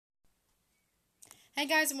Hey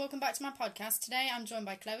guys, and welcome back to my podcast. Today I'm joined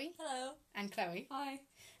by Chloe. Hello. And Chloe. Hi.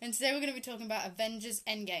 And today we're going to be talking about Avengers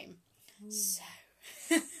Endgame. Ooh. So,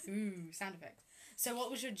 sound effects. So what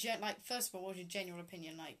was your, first of all, what was your general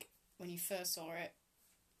opinion like when you first saw it?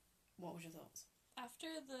 What was your thoughts? After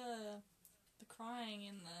the crying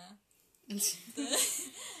and the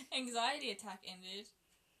anxiety attack ended,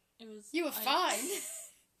 it was... You were fine.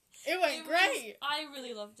 It went great. I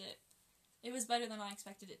really loved it. It was better than I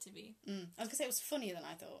expected it to be. I was going to say it was funnier than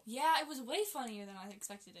I thought. Yeah, it was way funnier than I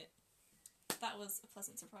expected it. That was a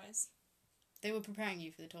pleasant surprise. They were preparing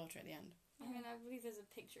you for the torture at the end. I mean, I believe there's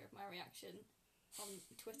a picture of my reaction on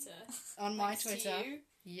Twitter. On my Twitter. You.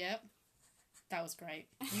 Yep. That was great.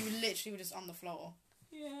 You literally were just on the floor.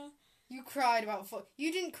 Yeah. You cried about...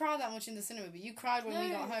 You didn't cry that much in the cinema, but you cried when we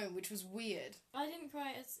got home, which was weird. I didn't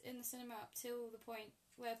cry in the cinema up till the point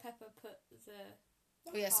where Pepper put the...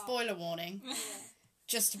 Oh yeah, spoiler warning. Yeah.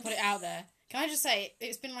 Just to put it out there. Can I just say,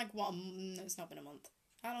 it's been like, what, no, it's not been a month.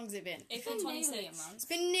 How long has it been? April It's been 26th. nearly a month. It's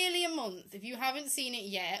been nearly a month. If you haven't seen it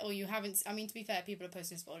yet, or you haven't... I mean, to be fair, people are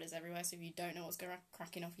posting spoilers everywhere, so if you don't know what's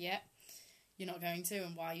cracking off yet, you're not going to,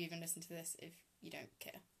 and why you even listen to this if you don't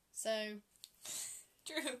care. So...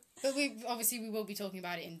 True. But we will be talking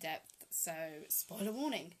about it in depth, so spoiler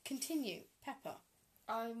warning. Continue. Pepper.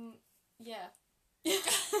 Yeah.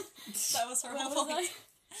 That was her Where whole was point.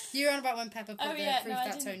 You're on about when Pepper put Oh, the yeah, proof no, I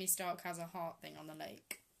that didn't- Tony Stark has a heart thing on the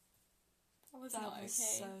lake. That was That not was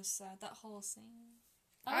okay. so sad. That whole scene.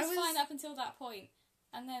 I was I was- fine up until that point.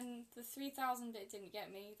 And then the 3,000 bit didn't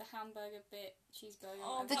get me. The hamburger bit, cheeseburger.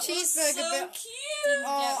 Oh, whatever. The that cheeseburger was so bit- cute. Didn't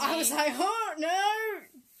Oh, get I me. was like, oh, no!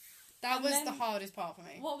 That And was then- the hardest part for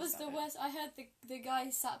me. What was the that worst? I heard the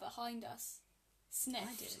guy sat behind us sniff.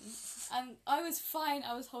 I didn't. And I was fine.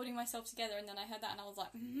 I was holding myself together, and then I heard that, and I was like,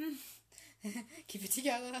 Keep it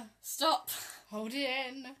together. stop. Hold it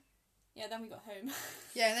in. Yeah, then we got home.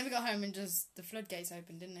 Yeah, and then we got home and just the floodgates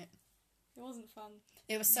opened, didn't it? It wasn't fun.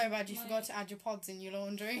 It was so bad you My- forgot to add your pods in your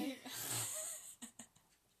laundry.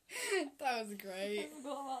 That was I great.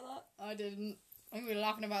 forgot about that. I didn't. I think we were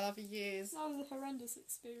laughing about that for years. That was a horrendous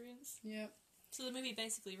experience. Yeah. So the movie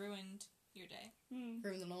basically ruined your day.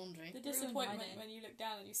 Ruin the laundry. The Ruined disappointment my day. when you look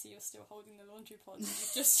down and you see you're still holding the laundry pod and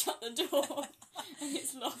you've just shut the door and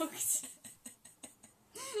it's locked.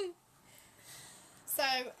 So,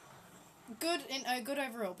 good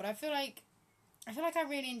overall, but I feel like I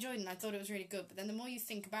really enjoyed it and I thought it was really good, but then the more you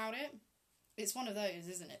think about it, it's one of those,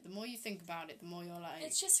 isn't it? The more you think about it, the more you're like...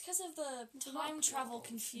 It's just because of the time travel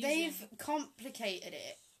confusion. They've complicated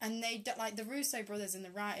it, and like the Russo brothers and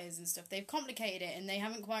the writers and stuff, they've complicated it and they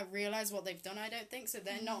haven't quite realised what they've done, I don't think, so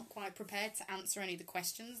they're not quite prepared to answer any of the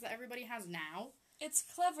questions that everybody has now. It's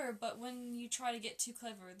clever, but when you try to get too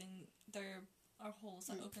clever, then there are holes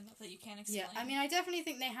that open up that you can't explain. Yeah, I mean, I definitely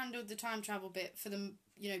think they handled the time travel bit for them,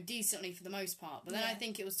 decently for the most part, but then I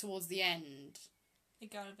think it was towards the end,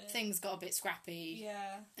 it got a bit... things got a bit scrappy.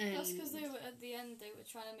 Yeah. And That's because they were, at the end, they were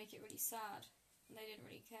trying to make it really sad and they didn't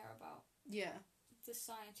really care about yeah. the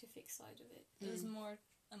scientific side of it. It was more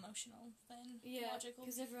emotional than Yeah, logical.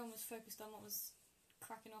 because everyone was focused on what was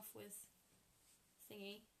cracking off with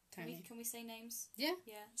Thingy. Tony. Can we say names? Yeah.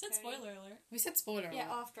 Yeah. It said Tony. spoiler alert. We said spoiler Yeah,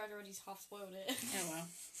 alert. after I'd already half spoiled it. Oh well,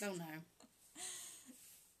 they'll know.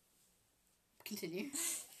 Continue.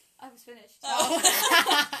 I was finished. Oh.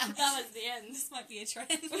 That was the end. This might be a trend.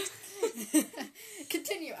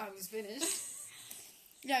 Continue. I was finished.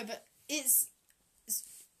 No, but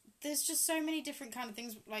there's just so many different kind of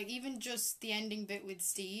things. Like even just the ending bit with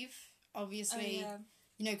Steve. Obviously,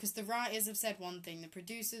 because the writers have said one thing, the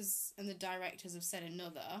producers and the directors have said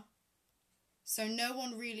another. So no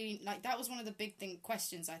one really that was one of the big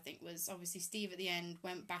questions I think was obviously Steve at the end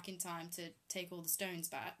went back in time to take all the stones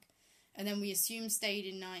back. And then we assume stayed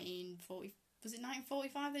in 1940... Was it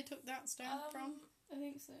 1945 they took that stone from? I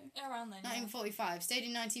think so. Around then, 1945. Stayed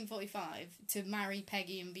in 1945 to marry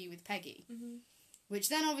Peggy and be with Peggy. Mm-hmm. Which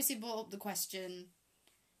then obviously brought up the question,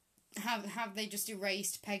 have they just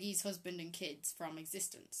erased Peggy's husband and kids from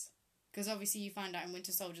existence? Because obviously you find out in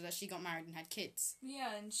Winter Soldier that she got married and had kids. Yeah,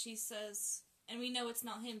 and she says... And we know it's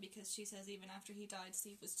not him because she says even after he died,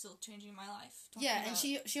 Steve was still changing my life. Yeah, and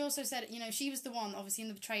she also said, she was the one, obviously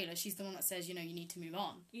in the trailer, she's the one that says, you need to move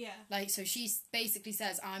on. Yeah. So she basically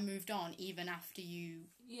says, I moved on even after you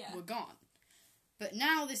were gone. But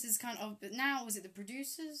now this is but now, was it the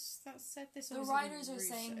producers that said this? Or The was it writers are Russos?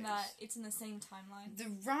 saying that it's in the same timeline.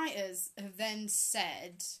 The writers have then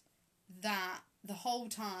said that the whole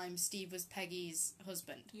time Steve was Peggy's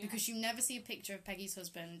husband. Yeah. Because you never see a picture of Peggy's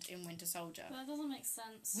husband in Winter Soldier. But that doesn't make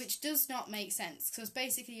sense. Which does not make sense. Because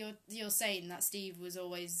basically you're saying that Steve was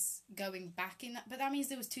always going back in that... But that means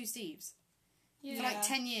there was two Steves. Yeah. For like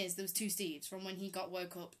 10 years, there was 2 Steves from when he got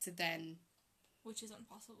woke up to then. Which isn't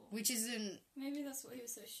possible. Which isn't... Maybe that's what he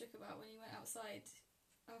was so shook about when he went outside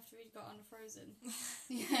after he got unfrozen.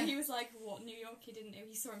 Yeah. And he was like, what, New York? He didn't know.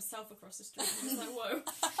 He saw himself across the street and he was like, whoa.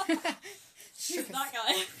 Who's that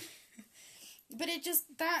guy? But it just...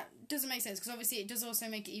 That doesn't make sense, because obviously it does also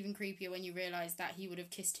make it even creepier when you realise that he would have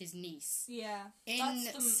kissed his niece. Yeah. In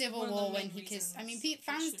Civil War when he kissed... I mean,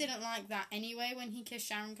 fans didn't like that anyway when he kissed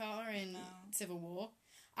Sharon Carter in Civil War.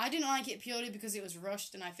 I didn't like it purely because it was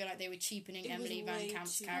rushed and I feel like they were cheapening Emily Van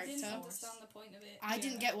Camp's character. I didn't understand the point of it. I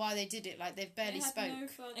didn't get why they did it. Like, they've barely spoke.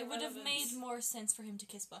 It would have made more sense for him to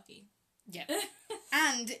kiss Bucky. Yeah.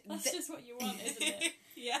 And... That's just what you want, isn't it?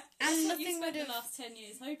 Yeah. That's and what you nothing spent would have... the last 10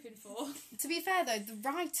 years hoping for. To be fair, though, the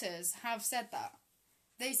writers have said that.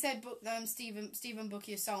 They said Steve and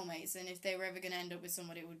Bucky are soulmates, and if they were ever going to end up with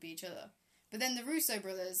somebody, it would be each other. But then the Russo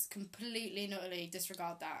brothers completely and utterly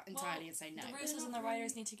disregard that entirely and say no. The Russos and the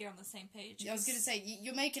writers need to get on the same page. I was going to say,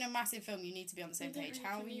 you're making a massive film, you need to be on the same page. Really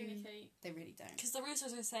How are you... communicate. They really don't. Because the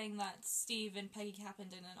Russos are saying that Steve and Peggy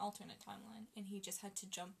happened in an alternate timeline, and he just had to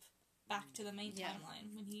jump back to the main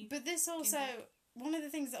timeline when he... But this also... One of the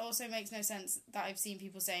things that also makes no sense that I've seen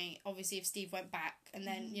people saying, obviously, if Steve went back, and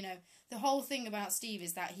then, you know, the whole thing about Steve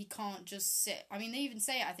is that he can't just sit. I mean, they even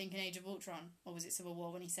say it, I think, in Age of Ultron, or was it Civil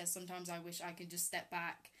War, when he says, sometimes I wish I could just step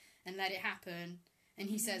back and let it happen. And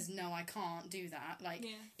he says, no, I can't do that. Like,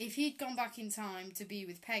 if he'd gone back in time to be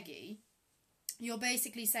with Peggy, you're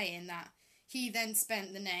basically saying that he then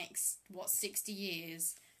spent the next, 60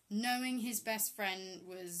 years knowing his best friend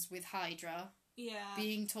was with Hydra. Yeah.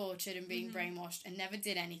 Being tortured and being brainwashed and never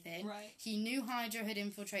did anything. Right. He knew Hydra had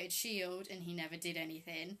infiltrated S.H.I.E.L.D. and he never did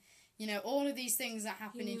anything. You know, all of these things that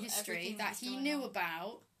happen in history that he knew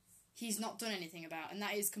about, he's not done anything about. And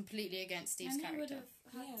that is completely against Steve's character. And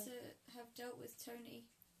he would have had to have dealt with Tony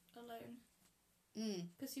alone.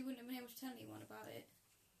 Because he wouldn't have been able to tell anyone about it.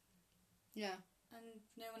 Yeah. And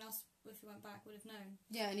no one else, if he went back, would have known.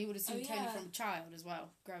 Yeah, and he would have seen Tony from a child as well,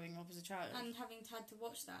 growing up as a child. And having had to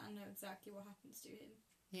watch that and know exactly what happens to him.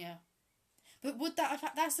 Yeah. But would that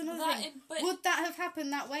have... That's another thing. Would that have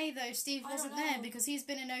happened that way, though? Steve wasn't there, because he's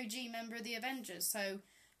been an OG member of the Avengers. So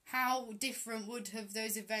how different would have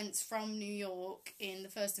those events from New York in the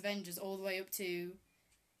first Avengers all the way up to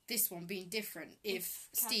this one been different if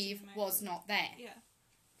Steve was not there? Yeah.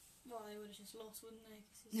 Well, they would have just lost, wouldn't they?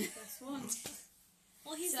 Because he's the best one.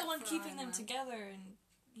 Well, he's the one keeping them together, and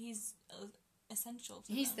he's essential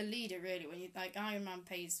to He's them. the leader, really. When you like, Iron Man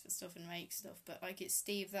pays for stuff and makes stuff, but like it's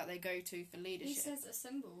Steve that they go to for leadership. He says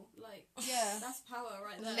assemble, like that's power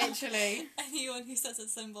right there. Literally. Anyone who says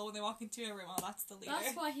assemble when they walk into a room, well, that's the leader.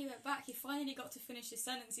 That's why he went back. He finally got to finish his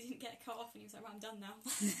sentence. He didn't get cut off, and he was like, "Right, I'm done now.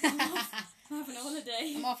 I'm having a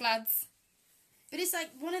holiday. I'm off, lads." But it's like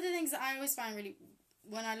one of the things that I always find really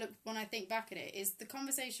when I think back at it is the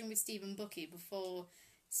conversation with Steve and Bucky before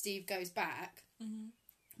Steve goes back. Mm-hmm.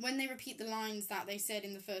 When they repeat the lines that they said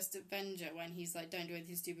in the first Avenger, when he's like, "Don't do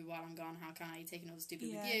anything stupid while I'm gone. How can I take another stupid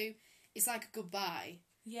with you?" It's like a goodbye.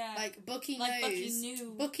 Yeah. Like Bucky knows.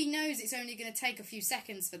 Bucky knows it's only going to take a few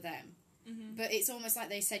seconds for them. Mm-hmm. But it's almost like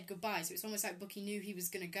they said goodbye. So it's almost like Bucky knew he was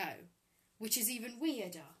going to go, which is even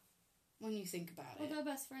weirder when you think about it. Well, they're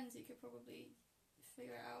best friends. He could probably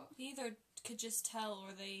figure it out. He either could just tell,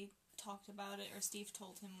 or they talked about it, or Steve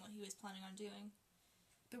told him what he was planning on doing.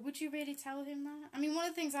 But would you really tell him that? I mean, one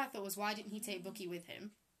of the things I thought was, why didn't he take Bucky with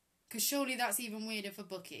him? Because surely that's even weirder for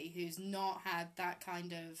Bucky, who's not had that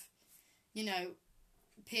kind of, you know,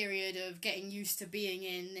 period of getting used to being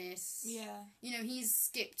in this. Yeah. You know, he's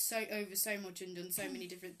skipped over so much and done so many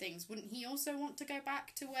different things. Wouldn't he also want to go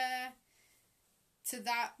back to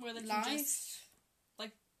that where they life? Can just,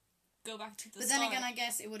 like, go back to the But start. then again, I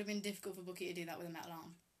guess it would have been difficult for Bucky to do that with a metal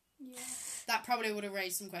arm. Yeah. That probably would have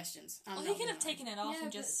raised some questions. Well, he could have taken it off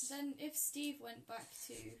and just... But then if Steve went back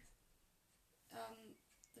to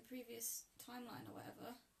the previous timeline or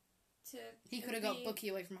whatever, he could have got Bucky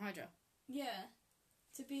away from Hydra. Yeah.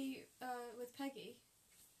 To be with Peggy.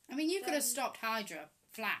 I mean, you could have stopped Hydra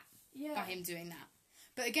flat by him doing that.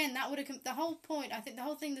 But again, that would have... The whole point, I think the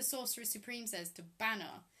whole thing the Sorcerer Supreme says to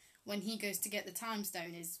Banner when he goes to get the Time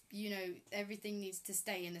Stone is, you know, everything needs to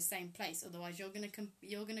stay in the same place. Otherwise, you're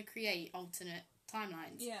gonna create alternate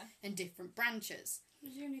timelines and different branches.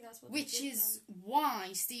 Presumably that's what which is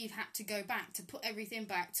why Steve had to go back to put everything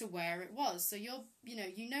back to where it was. So you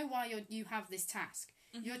know why you have this task.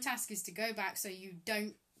 Mm-hmm. Your task is to go back so you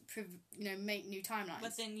don't make new timelines.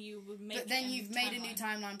 But then you would make. But then you've made a new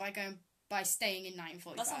timeline by staying in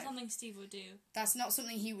 1945. That's not something Steve would do. That's not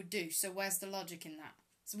something he would do. So where's the logic in that?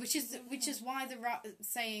 So which is why the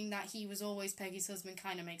saying that he was always Peggy's husband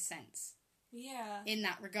kind of makes sense. in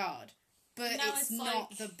that regard. But it's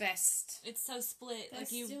not the best. It's so split. There's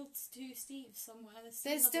still two Steves somewhere.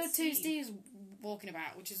 There's still two Steves walking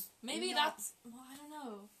about, which is maybe that's. Well, I don't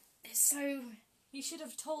know. It's so. He should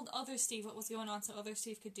have told other Steve what was going on, so other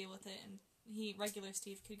Steve could deal with it, and regular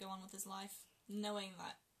Steve could go on with his life, knowing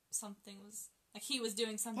that something was he was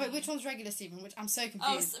doing something. Wait, which one's regular Steve? I'm so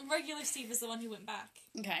confused. Oh, regular Steve is the one who went back.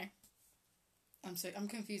 Okay. I'm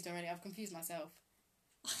confused already. I've confused myself.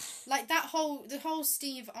 Like the whole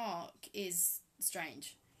Steve arc is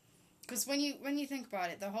strange, because when you think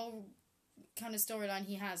about it, the whole kind of storyline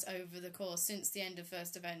he has over the course since the end of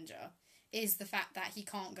First Avenger is the fact that he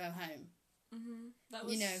can't go home.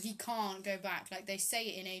 He can't go back. Like they say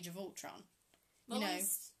it in Age of Ultron.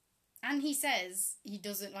 And he says he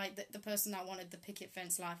doesn't like the person that wanted the picket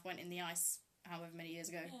fence life went in the ice however many years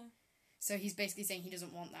ago. Yeah. So he's basically saying he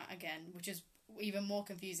doesn't want that again, which is even more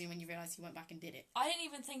confusing when you realise he went back and did it. I didn't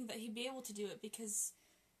even think that he'd be able to do it because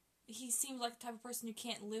he seems like the type of person who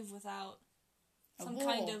can't live without some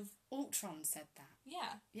kind of... Ultron said that.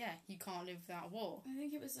 Yeah. Yeah, you can't live without a war. I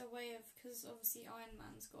think it was a way of... Because obviously Iron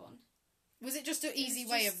Man's gone. Was it just an easy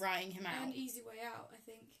way of writing him out? An easy way out, I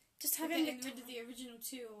think. Just having getting rid of the original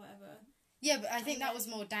two or whatever. Yeah, but I think that was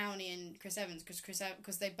more Downey and Chris Evans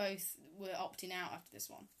because they both were opting out after this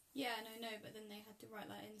one. Yeah, no, but then they had to write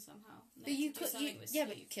that in somehow. But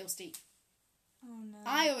kill Steve. Oh no!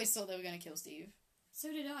 I always thought they were going to kill Steve.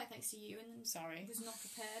 So did I, thanks to you. And sorry, was not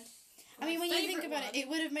prepared. I mean, when you think about it, it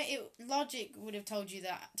would have made logic would have told you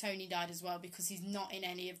that Tony died as well because he's not in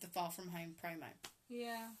any of the Far From Home promo.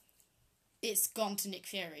 Yeah. It's gone to Nick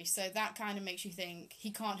Fury, so that kind of makes you think he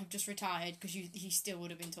can't have just retired because he still would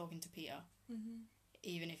have been talking to Peter,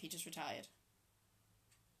 even if he just retired.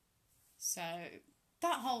 So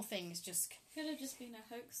that whole thing is just could have just been a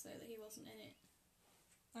hoax though that he wasn't in it.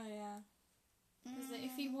 Oh yeah, because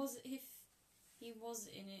if he was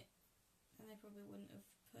in it, then they probably wouldn't have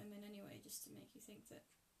put him in anyway, just to make you think that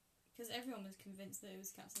because everyone was convinced that it was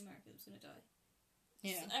Captain America that was going to die.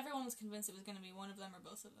 Yeah. So everyone was convinced it was going to be one of them or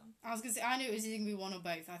both of them. I was going to say, I knew it was either going to be one or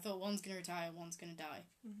both. I thought one's going to retire, one's going to die.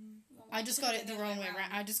 Mm-hmm. I just got it the wrong way around.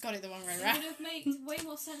 It would have made way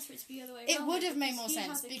more sense for it to be the other way around. It would have made more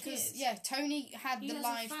sense because, Tony had the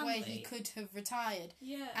life where he could have retired.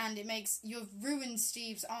 Yeah. And you've ruined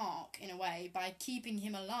Steve's arc, in a way, by keeping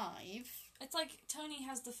him alive. It's like Tony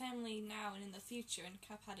has the family now and in the future, and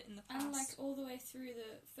Cap had it in the past. And, all the way through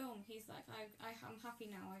the film, he's like, I'm happy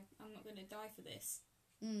now, I'm not going to die for this.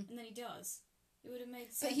 And then he does. It would have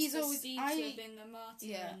made sense for Steve to have been the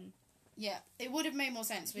martyr. Yeah, it would have made more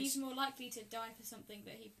sense. He's more likely to die for something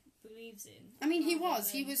that he believes in. I mean, he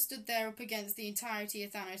was stood there up against the entirety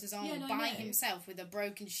of Thanos' army by himself with a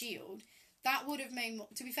broken shield. That would have made more...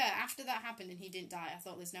 To be fair, after that happened and he didn't die, I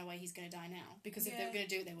thought there's no way he's going to die now. Because if they were going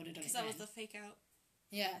to do it, they would have done it then. Because that was the fake out.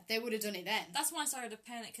 Yeah, they would have done it then. That's when I started to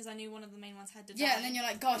panic, because I knew one of the main ones had to die. Yeah, and then you're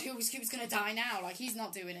like, God, who's going to die now? Like, he's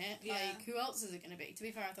not doing it. Yeah. Like, who else is it going to be? To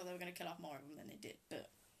be fair, I thought they were going to kill off more of them than they did, but...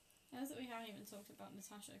 I thought we haven't even talked about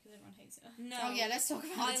Natasha, because everyone hates her. No. Oh, yeah, let's talk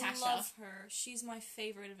about Natasha. I love her. She's my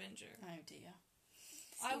favourite Avenger. Oh, dear.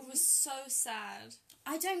 I was so sad.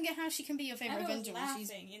 I don't get how she can be your favourite Avenger when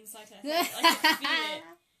she's... inside her head. I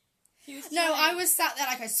could feel it. No, I was sat there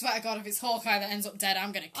like, I swear to God, if it's Hawkeye that ends up dead,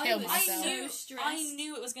 I'm going to kill myself. I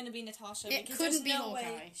knew it was going to be Natasha. It couldn't be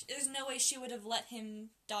Hawkeye. There's no way she would have let him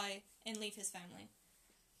die and leave his family.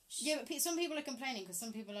 Yeah, but some people are complaining because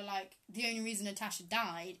some people are like, the only reason Natasha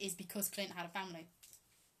died is because Clint had a family.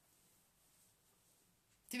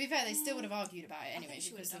 To be fair, they still would have argued about it anyway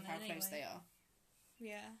because of how close they are.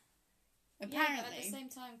 Yeah. Apparently. Yeah, but at the same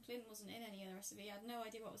time, Clint wasn't in any of the rest of it. He had no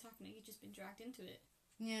idea what was happening. He'd just been dragged into it.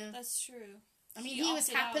 Yeah. That's true. I mean, he was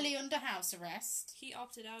happily under house arrest. He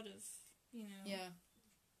opted out of, Yeah.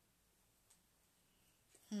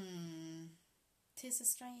 'Tis a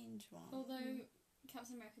strange one. Although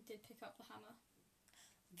Captain America did pick up the hammer.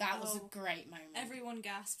 That was a great moment. Everyone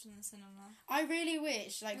gasped in the cinema. I really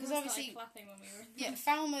wish, because obviously... clapping when we were in Yeah,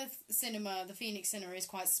 Falmouth Cinema, the Phoenix Cinema, is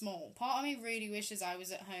quite small. Part of me really wishes I was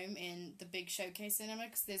at home in the big showcase cinema,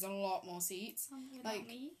 because there's a lot more seats.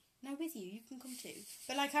 Me? No, with you can come too.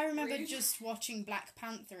 But, I remember just watching Black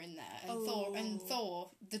Panther in there, and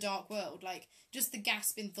Thor, The Dark World, just the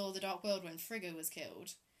gasp in Thor, The Dark World when Frigga was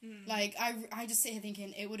killed. I just sit here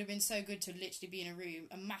thinking it would have been so good to literally be in a room,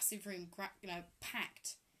 a massive room,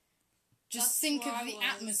 packed. Just think of the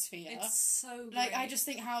atmosphere. It's so great. I just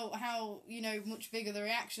think how much bigger the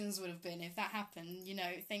reactions would have been if that happened.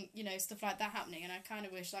 Stuff like that happening, and I kind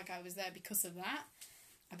of wish I was there because of that.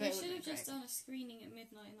 I They bet should have just done a screening at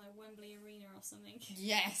midnight in like Wembley Arena or something.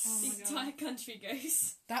 Yes. Oh The entire country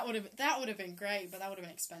goes. That would have been great, but that would have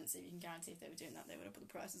been expensive. You can guarantee if they were doing that, they would have put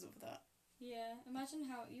the prices up for that. Yeah, imagine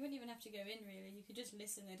how you wouldn't even have to go in really. You could just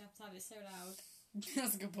listen. They'd have to have it so loud.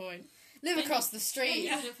 That's a good point. Live across the Then street.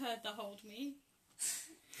 you would have heard the "Hold Me."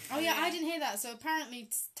 Oh yeah, I didn't hear that. So apparently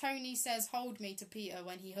Tony says "Hold me" to Peter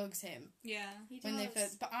when he hugs him. Yeah. He When they does.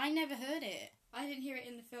 first, but I never heard it. I didn't hear it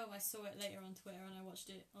in the film. I saw it later on Twitter and I watched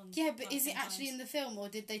it on. Yeah, but is it actually in the film or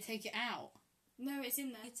did they take it out? No, it's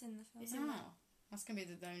in there. It's in the film. It's in there. Oh, that's gonna be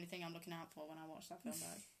the only thing I'm looking out for when I watch that film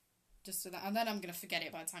back. Just so that, and then I'm gonna forget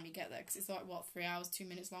it by the time you get there because it's like what 3 hours 2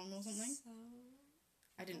 minutes long or something. So...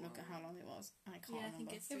 I didn't look at how long it was. I can't Yeah, I remember.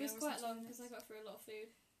 think it's It was 3 quite hours and long 2 because I got through a lot of food.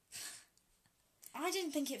 I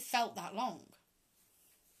didn't think it felt that long.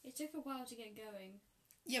 It took a while to get going.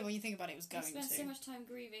 Yeah, when you think about it, it was I going spent to. so much time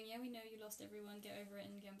grieving. Yeah, we know you lost everyone. Get over it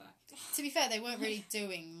and get back. To be fair, they weren't really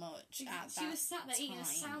doing much at that She was sat there eating a time.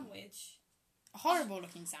 sandwich. A horrible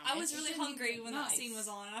looking sandwich. I was really shouldn't hungry even when look that scene nice. was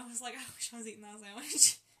on. I was like, I wish I was eating that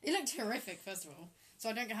sandwich. It looked horrific, first of all. So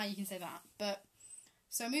I don't get how you can say that. But,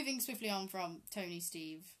 so moving swiftly on from Tony,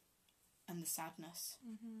 Steve, and the sadness,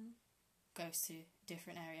 goes to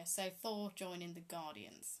different areas. So Thor joining the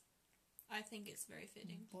Guardians. I think it's very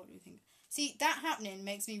fitting. What do we think? See, that happening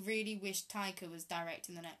makes me really wish Taika was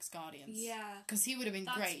directing the next Guardians. Yeah. Because he would have been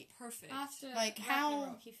That's great. perfect. After Like, how-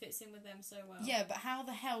 Ragnarok, he fits in with them so well. Yeah, but how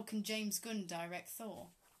the hell can James Gunn direct Thor?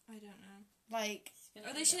 I don't know. Like, He's gonna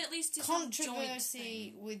Or do they should that. at least do some joint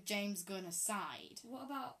controversy thing. with James Gunn aside. What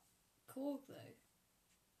about Korg though?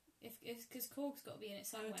 If because Korg's got to be in it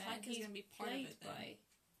somewhere. and Taika's he's gonna be part of played it then.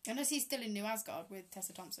 by. Unless he's still in New Asgard with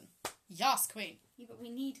Tessa Thompson. Yes, Queen. Yeah, but we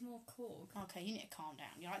need more Korg. Okay, you need to calm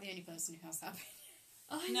down. You're like the only person who has that.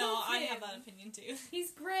 No, love I him. have that opinion too.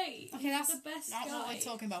 He's great. Okay, He's that's the best not guy. what we're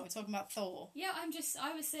talking about. We're talking about Thor. Yeah,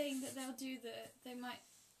 I was saying that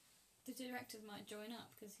the directors might join up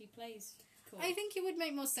because he plays Korg. I think it would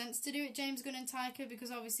make more sense to do it James Gunn and Taika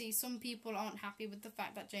because obviously some people aren't happy with the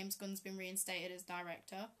fact that James Gunn's been reinstated as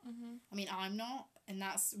director. I mean, I'm not, and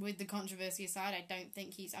that's with the controversy aside. I don't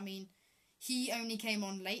think he only came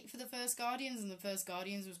on late for the first Guardians, and the first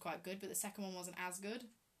Guardians was quite good, but the second one wasn't as good.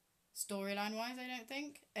 Storyline wise, I don't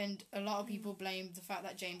think. And a lot of people blamed the fact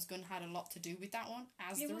that James Gunn had a lot to do with that one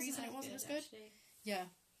as the reason it wasn't as good. Actually. Yeah.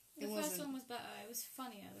 The It first wasn't. one was better. It was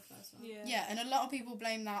funnier, the first one. Yeah, and a lot of people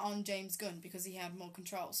blame that on James Gunn because he had more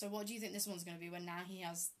control. So what do you think this one's going to be when now he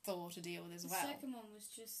has Thor to deal with as The well? second one was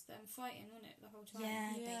just them fighting, wasn't it, the whole time?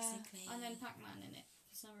 Yeah. basically. And then Pac-Man in it,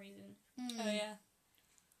 for some reason. Oh yeah.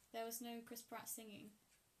 There was no Chris Pratt singing,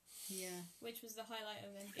 Yeah. which was the highlight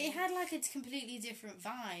of Endgame. It had like a completely different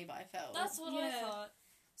vibe, I felt. That's what I Yeah. thought.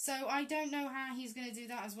 So I don't know how he's going to do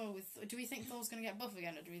that as well. Do we think Thor's going to get buff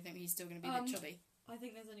again, or do we think he's still going to be a bit chubby? I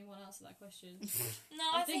think there's only one answer to that question. No,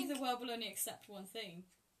 I I think think the world will only accept one thing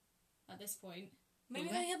at this point. maybe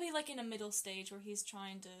Will they? he'll be like in a middle stage where he's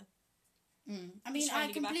trying to. I mean, trying I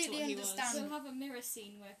to get back to completely what he was. understand. We'll have a mirror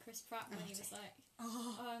scene where Chris Pratt, when he was like,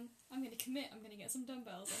 I'm going to commit, I'm going to get some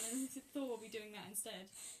dumbbells, and then Thor will be doing that instead.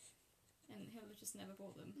 And he'll have just never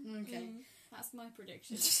bought them. Okay. That's my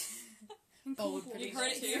prediction. Bold Korg will be You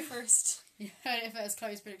heard it there here too. first. You heard it first,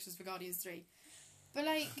 close predictions for Guardians 3. But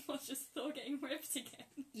like, Watch just Thor getting ripped again.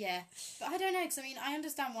 yeah. But I don't know, because I mean, I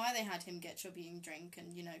understand why they had him get chubby and drink,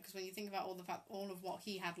 and you know, because when you think about all of what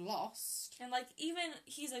he had lost. And like even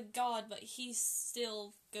he's a god, but he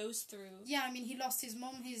still goes through. Yeah, I mean, he lost his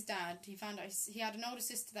mum, his dad. He found out he had an older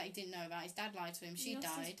sister that he didn't know about. His dad lied to him. She He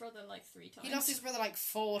lost died. his brother like 3 times. He lost his brother like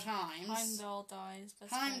 4 times. Heimdall dies.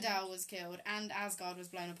 best friend. Heimdall was killed, and Asgard was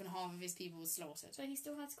blown up, and half of his people was slaughtered. But he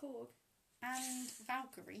still has Korg. And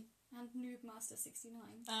Valkyrie. And Noob Master 69.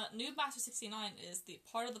 Noob Master 69 is the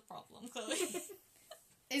part of the problem, Chloe.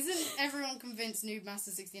 Isn't everyone convinced Noob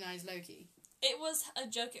Master 69 is Loki? It was a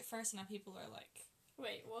joke at first, and now people are like,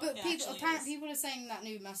 Wait, what? But It people actually is. are saying that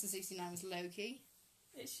Noob Master 69 was Loki.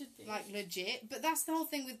 It should be. Like, legit. But that's the whole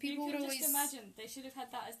thing with people you would could always... just imagine they should have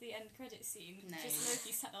had that as the end credit scene. No. Just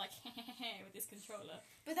Loki sat there like with his controller.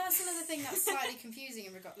 But that's another thing that's slightly confusing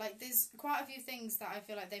in regard... Like, there's quite a few things that I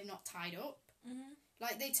feel like they've not tied up. mm-hmm.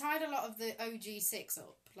 Like, they tied a lot of the OG6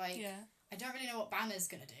 up. Like, Yeah. I don't really know what Banner's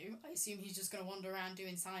going to do. I assume he's just going to wander around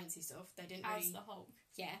doing sciencey stuff. They didn't As really... the Hulk.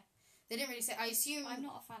 Yeah. They didn't really say... I assume... I'm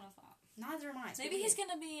not a fan of that. Neither am I. It's Maybe weird. he's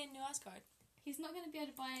gonna be in New Asgard. He's not going to be able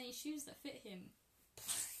to buy any shoes that fit him.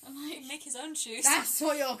 I'm He like, can make his own shoes. That's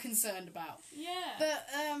what you're concerned about. yeah. But,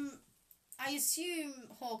 I assume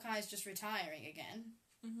Hawkeye's just retiring again.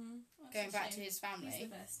 mm-hmm. That's Going a back to shame. his family. He's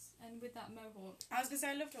the best. And with that mohawk. I was going to say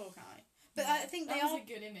I loved Hawkeye. But I think that was a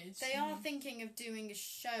good image. They are thinking of doing a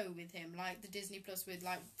show with him, like the Disney Plus with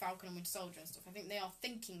like Falcon and Winter Soldier and stuff. I think they are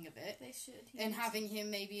thinking of it. They should. And having him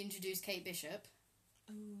maybe introduce Kate Bishop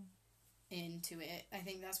Ooh. into it. I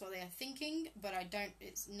think that's what they are thinking, but I don't.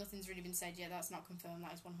 Nothing's really been said yet. That's not confirmed.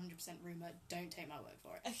 That is 100% rumor. Don't take my word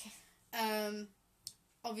for it. Okay.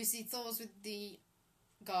 Obviously Thor's with the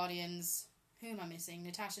Guardians. Who am I missing?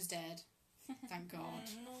 Natasha's dead. Thank God.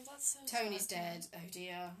 No, that's so Tony's sad. dead. Oh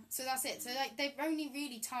dear. So that's it. So like they've only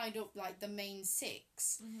really tied up like the main 6.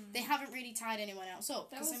 Mm-hmm. They haven't really tied anyone else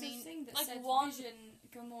up. There was I mean, a thing that like said one... Vision,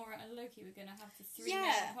 Gamora, and Loki were going to have the 3 main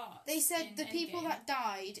parts. They said the Endgame. people that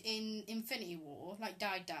died in Infinity War, like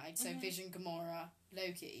died. So Mm-hmm. Vision, Gamora,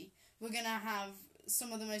 Loki, were gonna have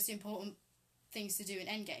some of the most important things to do in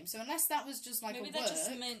Endgame. So unless that was just like maybe a that work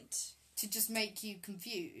just meant to just make you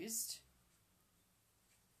confused.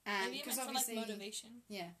 And maybe it because meant for obviously, like motivation.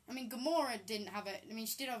 yeah, I mean Gamora didn't have a. I mean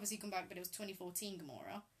she did obviously come back, but it was 2014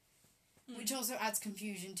 Gamora, which also adds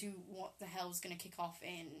confusion to what the hell's going to kick off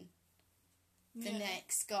in the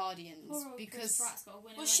next Guardians. Poor Because Chris Pratt's got to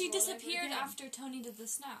win Well, it she all over disappeared again. after Tony did the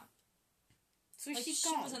snap. so like, she's she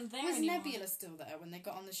gone. wasn't there Was anymore. Nebula still there when they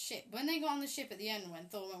got on the ship? When they got on the ship at the end, when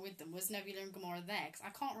Thor went with them, was Nebula and Gamora there? Because I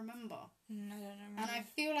can't remember. I don't remember. And I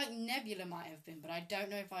feel like Nebula might have been, but I don't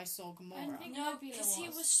know if I saw I Gamora. think No, Nebula because he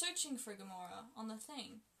was. was searching for Gamora on the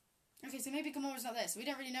thing. Okay, so maybe Gamora's not there, so we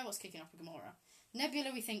don't really know what's kicking off with Gamora.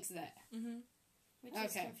 Nebula we think's there. Mm-hmm. Which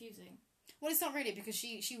is Okay. confusing. Well, it's not really, because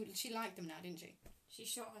she liked them now, didn't she? She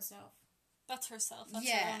shot herself. That's herself. That's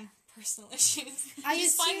Yeah. her own personal issues. I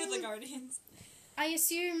She's fine with the assume- Guardians. I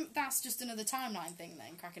assume that's just another timeline thing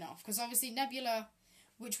then, cracking off. Because obviously Nebula,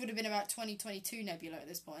 which would have been about 2022 Nebula at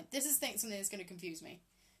this point, this is something that's going to confuse me.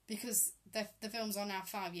 Because the films are now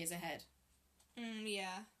 5 years ahead.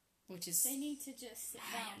 Yeah. Which is... They need to just sit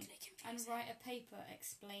down wildly and confusing. write a paper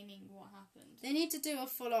explaining what happened. They need to do a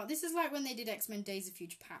full-on... This is like when they did X-Men Days of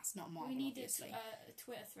Future Past, not Marvel, We need obviously. a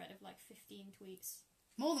Twitter thread of like 15 tweets.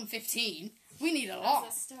 More than 15? We need a lot.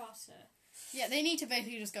 As a starter. Yeah, they need to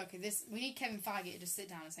basically just go, okay, we need Kevin Feige to just sit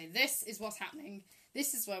down and say, this is what's happening,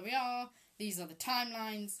 this is where we are, these are the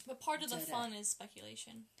timelines. But part of the fun is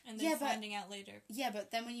speculation. And then finding out later. Yeah,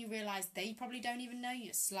 but then when you realise they probably don't even know,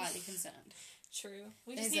 you're slightly concerned. True.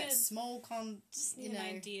 We There's just that small need an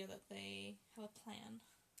idea that they have a plan.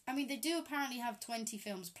 I mean, they do apparently have 20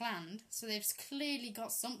 films planned, so they've clearly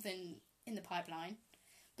got something in the pipeline.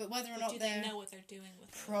 But whether or not do they know what they're doing with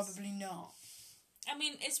it? Probably not. I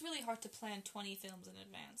mean, it's really hard to plan 20 films in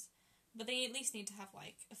advance. But they at least need to have,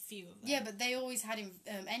 like, a few of them. Yeah, but they always had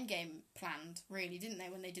Endgame planned, really, didn't they,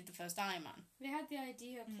 when they did the first Iron Man? They had the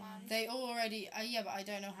idea planned. They already... yeah, but I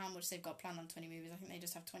don't know how much they've got planned on 20 movies. I think they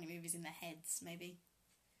just have 20 movies in their heads, maybe.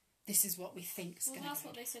 This is what we think's going to Well, that's go.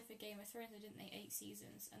 what they said for Game of Thrones, didn't they? 8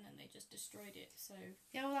 seasons, and then they just destroyed it, so...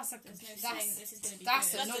 Yeah, well, that's There's no saying that this is going to be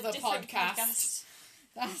that's good. another a different podcast.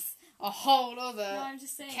 That's a whole other No, I'm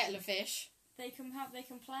just saying... kettle of fish. They can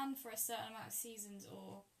plan for a certain amount of seasons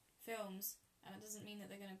or films, and it doesn't mean that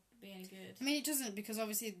they're going to be any good. I mean, it doesn't, because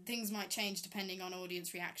obviously things might change depending on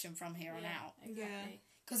audience reaction from here on out. Exactly.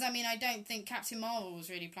 Because, I mean, I don't think Captain Marvel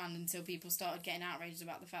was really planned until people started getting outraged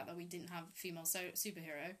about the fact that we didn't have a female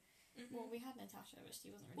superhero. Mm-hmm. Well, we had Natasha, but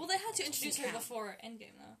she wasn't really... Well, they had to introduce her can. before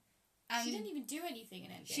Endgame, though. And she didn't even do anything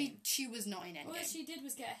in Endgame. She was not in Endgame. All she did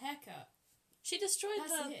was get a haircut. She destroyed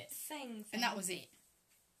That's the it. thing. And that was it.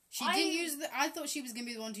 She didn't use the... I thought she was going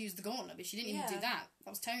to be the one to use the gauntlet, but she didn't even do that. That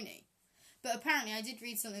was Tony. But apparently, I did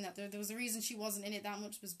read something that there was a reason she wasn't in it that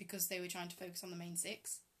much was because they were trying to focus on the main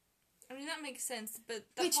 6. I mean, that makes sense, but...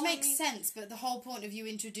 Which makes sense, but the whole point of you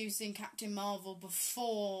introducing Captain Marvel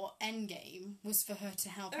before Endgame was for her to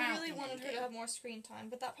help out. I really in wanted her Endgame. to have more screen time,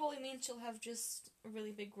 but that probably means she'll have just a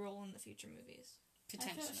really big role in the future movies. I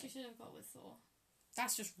Potentially. thought she should have got with Thor.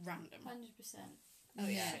 That's just random. 100%. Oh,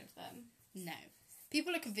 yeah. Ship them. No.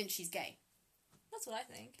 People are convinced she's gay. That's what I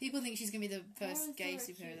think. People think she's going to be the first and gay Thor are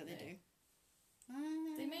superhero cute, that they though.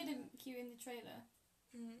 do. They made him cute in the trailer.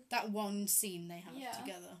 That one scene they have Yeah.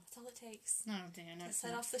 together. That's all it takes. No, dear, no. To It's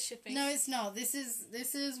set not. off the shipping. No, it's not. This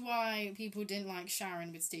is why people didn't like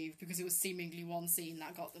Sharon with Steve, because it was seemingly one scene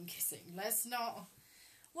that got them kissing. Let's not.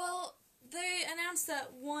 Well, they announced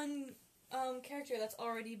that one character that's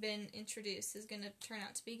already been introduced is going to turn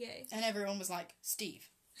out to be gay. And everyone was like, Steve.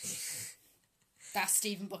 That's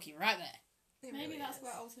Steve and Bucky right there. It Maybe really that's is.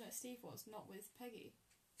 where alternate Steve was, not with Peggy.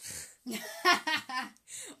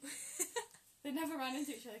 They never ran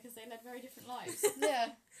into each other because they led very different lives. Yeah.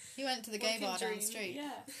 He went to the gay One can bar down the dream. street.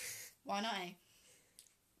 Yeah. Why not, eh?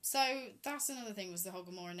 So, that's another thing, was the whole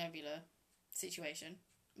Gamora Nebula situation,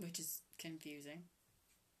 which is confusing.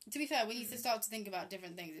 To be fair, when you start to think about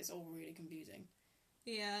different things, it's all really confusing.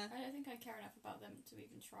 Yeah. I don't think I care enough about them to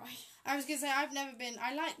even try. I was going to say, I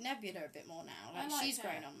like Nebula a bit more now. Like, she's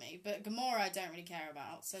grown on me. But Gamora I don't really care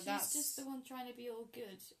about, so She's just the one trying to be all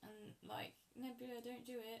good. And, like, Nebula, don't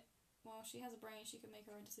do it. Well, she has a brain, she can make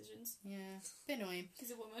her own decisions. Yeah. Bit annoying. She's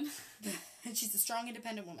a woman. And she's a strong,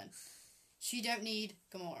 independent woman. She don't need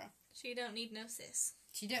Gamora. She don't need no sis.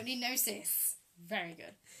 She don't need no sis. Very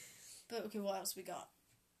good. But, okay, what else we got?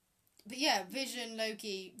 But yeah, Vision,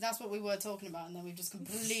 Loki, that's what we were talking about, and then we've just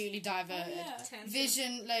completely diverted. Oh, yeah.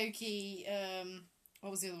 Vision, Loki, what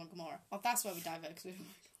was the other one? Gamora. Oh, that's why we diverted.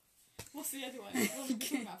 What's the other one? We'll be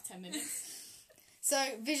talking about for 10 minutes. So,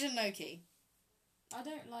 Vision, Loki. I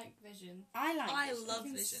don't like Vision. I love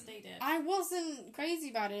Vision. I wasn't crazy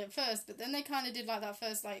about it at first, but then they kind of did like that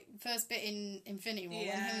first bit in Infinity War, when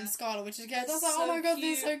him and Scarlet Witch together. I was like, oh my god,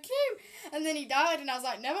 they're so cute. And then he died, and I was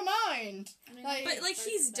like, never mind. I mean, but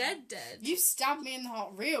he's dead. You stabbed me in the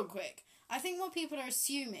heart real quick. I think what people are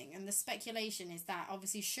assuming, and the speculation, is that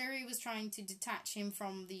obviously Shuri was trying to detach him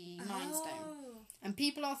from the Mind Stone, and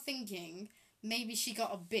people are thinking maybe she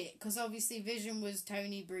got a bit, because obviously Vision was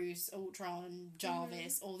Tony, Bruce, Ultron,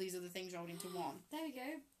 Jarvis, all these other things rolled into one. There we go.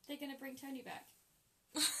 They're going to bring Tony back.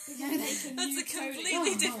 That's a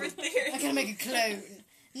completely different theory. I'm going to make a clone.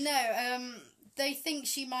 No, they think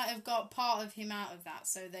she might have got part of him out of that,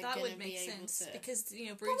 so they're going to be able to... Because,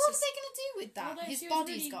 Bruce but what are they going to do with that? Well, his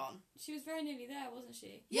body's gone. She was very nearly there, wasn't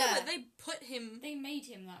she? Yeah, but they put him... They made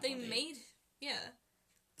him that body. Yeah.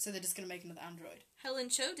 So they're just going to make another android. Helen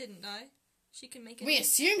Cho didn't die. She can make it. We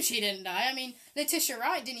assume she didn't die. I mean, Letitia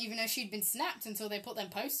Wright didn't even know she'd been snapped until they put them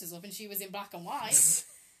posters up and she was in black and white. So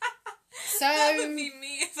that would be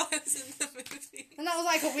me if I was in the movie. And that was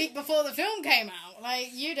like a week before the film came out. Like,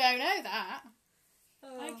 you don't know that.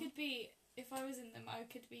 I could be, if I was in them, I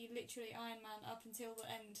could be literally Iron Man up until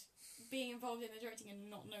the end, being involved in the directing and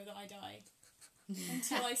not know that I die.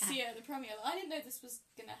 Until I see it at the premiere. I didn't know this was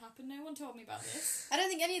going to happen. No one told me about this. I don't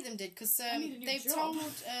think any of them did, because they've job.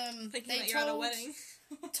 told a wedding.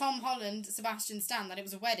 Tom Holland, Sebastian Stan, that it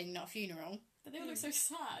was a wedding, not a funeral. But they all look so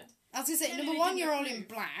sad. I was going to say, number one, you're all in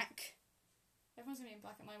black. Everyone's going to be in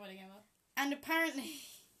black at my wedding, Emma. And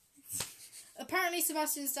apparently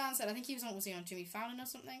Sebastian Stan said, I think he was on Jimmy Fallon or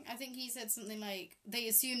something. I think he said something like, they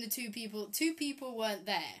assumed the two people weren't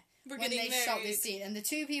there. When they shot this scene, and the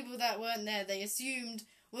two people that weren't there, they assumed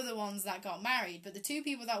were the ones that got married, but the two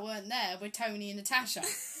people that weren't there were Tony and Natasha,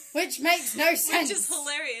 which makes no sense. Which is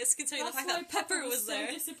hilarious, considering the fact that Pepper was there.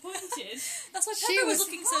 So disappointed. That's why Pepper was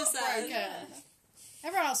looking so sad. Yeah.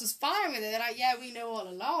 Everyone else was fine with it. They're like, yeah, we know all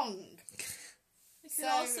along. It could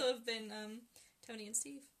also have been Tony and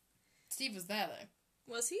Steve. Steve was there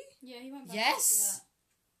though. Was he? Yeah, he went back Yes. after that.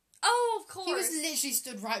 Oh, of course. He was literally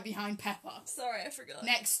stood right behind Pepper. Sorry, I forgot.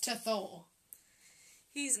 Next to Thor.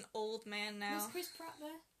 He's an old man now. Was Chris Pratt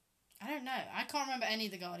there? I don't know. I can't remember any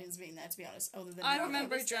of the Guardians being there, to be honest, other than... I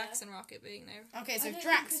remember Drax and Rocket being there. Okay, so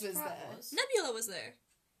Drax was there. Nebula was there.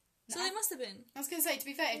 So they must have been. I was going to say, to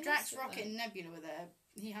be fair, if Drax, Rocket and Nebula were there,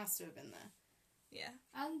 he has to have been there. Yeah.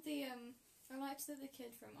 And I liked that the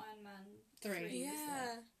kid from Iron Man 3 Yeah. was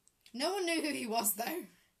there. No one knew who he was, though.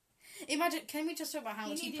 Imagine, can we just talk about how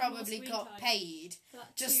much he probably got paid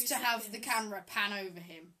just to have the camera pan over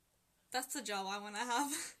him? That's the job I want to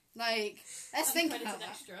have. Like, let's think about that.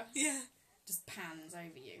 Extra. Yeah. Just pans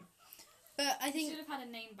over you. But I think... He should have had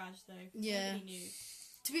a name badge, though. Yeah. Nobody knew.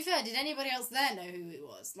 To be fair, did anybody else there know who it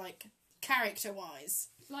was? Like, character-wise?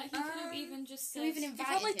 Like, he could have even just said... Who even invited him?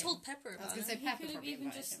 He probably him? told Pepper about it. I was going to say Pepper could have probably even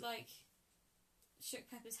invited just, him. like, shook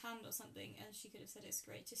Pepper's hand or something, and she could have said, it's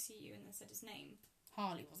great to see you, and then said his name.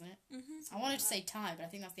 Harley, wasn't it? Mm-hmm. I wanted to say Ty, but I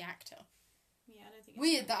think that's the actor. Yeah, I don't think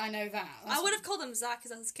Weird that I know that. I would have called him Zach,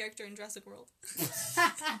 because that's his character in Jurassic World. It's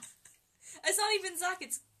not even Zach,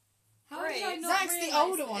 it's Grey. How did I not Zach's the realise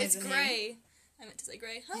older one, It's isn't Grey. I meant to say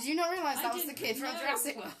Grey. Huh? Did you not realise that was the didn't kid from know.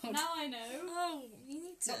 Jurassic World? Now I know. Oh, you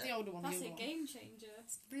need to... Not the older one, That's the a younger one. game changer.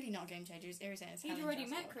 It's really not a game changer, it's irritating. It's He'd Helen already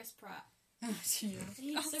Jurassic met World. Chris Pratt. Oh,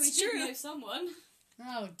 dear. So That's he true. did know someone.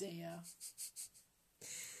 Oh, dear.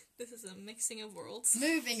 This is a mixing of worlds.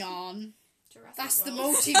 Moving on. Jurassic That's the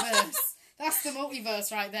World. multiverse. That's the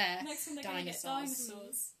multiverse right there. Next one they're going to get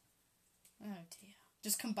dinosaurs. Oh, dear.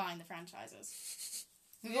 Just combine the franchises.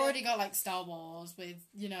 We've Yeah. already got, like, Star Wars with,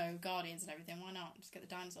 you know, Guardians and everything. Why not? Just get the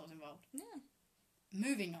dinosaurs involved. Yeah.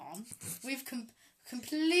 Moving on. We've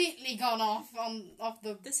completely gone off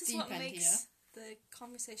the This is deep what end makes the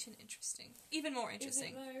conversation interesting. Even more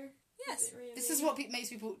interesting. Is it though? Yes. Is it really? This is what makes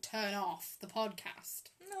people turn off the podcast.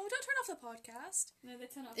 No, don't turn off the podcast. No, they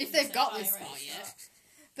turn off If when they've they got say this hi, far right? yet.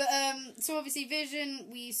 But, so obviously Vision,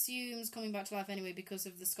 we assume, is coming back to life anyway because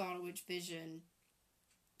of the Scarlet Witch Vision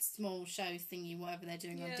small show thingy, whatever they're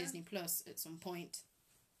doing on Disney Plus at some point.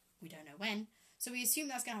 We don't know when. So we assume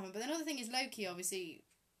that's going to happen. But another thing is Loki, obviously.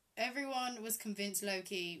 Everyone was convinced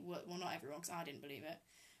Loki... Well, not everyone, because I didn't believe it.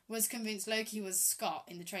 Was convinced Loki was Scott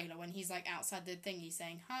in the trailer when he's, like, outside the thing. He's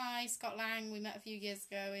saying, "Hi, Scott Lang. We met a few years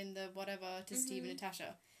ago in the whatever to Steve and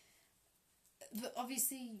Natasha." But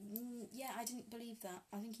obviously, I didn't believe that.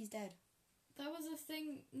 I think he's dead. There was a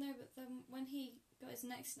thing... No, but then when he got his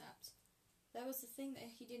neck snapped, there was a thing that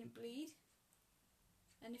he didn't bleed.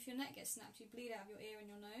 And if your neck gets snapped, you bleed out of your ear and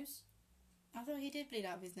your nose. I thought he did bleed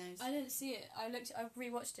out of his nose. I didn't see it. I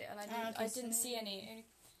rewatched it and I didn't see any.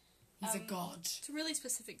 He's a god. It's a really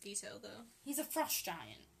specific detail, though. He's a frost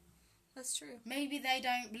giant. That's true. Maybe they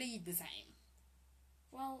don't bleed the same.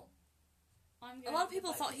 Well, a lot of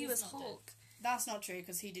people thought he was Hulk. Dead. That's not true,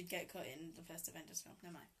 because he did get cut in the first Avengers film.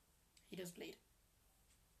 Never mind. He does bleed.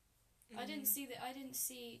 I didn't see that. I didn't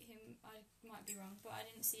see him. I might be wrong, but I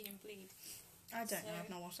didn't see him bleed. I don't know. I've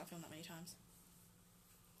not watched that film that many times.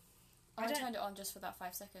 I turned it on just for that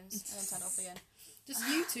 5 seconds and then turned it off again. Just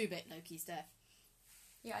YouTube it, Loki's death.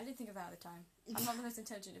 Yeah, I didn't think of that at the time. I'm not the most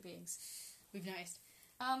intelligent of beings. We've noticed.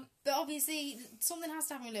 But obviously, something has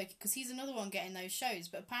to happen with Loki, because he's another one getting those shows,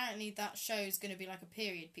 but apparently that show's going to be like a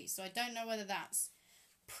period piece, so I don't know whether that's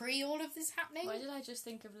pre all of this happening. Why did I just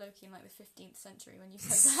think of Loki in, like, the 15th century when you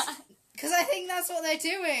said that? Because I think that's what they're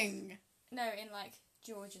doing. No, in, like,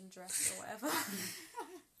 Georgian dress or whatever.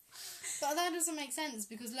 But that doesn't make sense,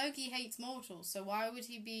 because Loki hates mortals, so why would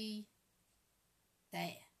he be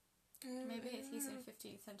there? Maybe he's in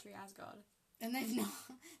 15th century Asgard. And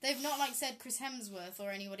they've not like said Chris Hemsworth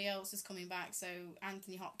or anybody else is coming back, so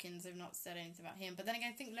Anthony Hopkins, they've not said anything about him. But then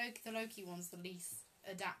again, I think the Loki one's the least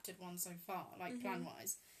adapted one so far, like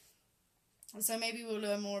plan-wise. So maybe we'll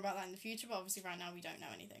learn more about that in the future, but obviously right now we don't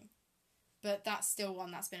know anything. But that's still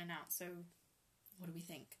one that's been announced, so what do we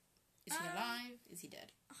think? Is he alive? Is he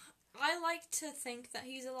dead? I like to think that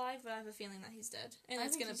he's alive, but I have a feeling that he's dead. And I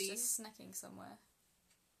it's think going to be just snacking somewhere.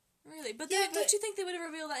 Really? But, yeah, don't you think they would have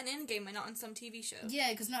revealed that in Endgame and not in some TV show?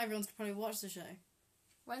 Yeah, because not everyone's probably watched the show.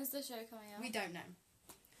 When's the show coming out? We don't know.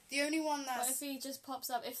 The only one that's... What if he just pops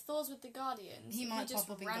up? If Thor's with the Guardians, he might just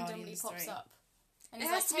pop up in randomly Guardians pops 3. up. And it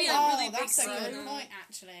he's has to like, be hey, a really big that's a good scene. point,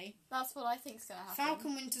 actually. That's what I think's going to happen.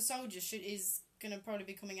 Falcon Winter Soldier is going to probably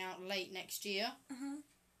be coming out late next year.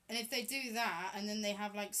 And if they do that, and then they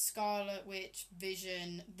have like Scarlet Witch,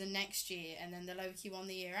 Vision the next year, and then the Loki one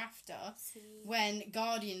the year after, when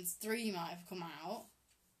Guardians 3 might have come out,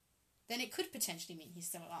 then it could potentially mean he's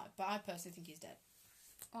still alive. But I personally think he's dead.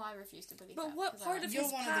 Well, I refuse to believe but that. But what part of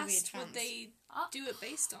his past would they do it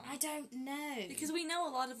based on? I don't know. Because we know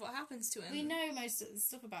a lot of what happens to him. We know most of the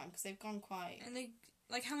stuff about him, because they've gone quite... And they...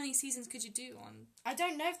 Like, how many seasons could you do on... I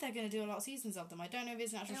don't know if they're going to do a lot of seasons of them. I don't know if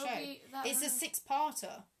it's an actual show. It's a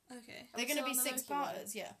 6-parter. Okay. They're going to be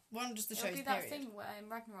 6-parters, yeah. One just the show's period. It'll be that thing where in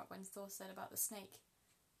Ragnarok when Thor said about the snake.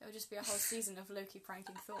 It'll just be a whole season of Loki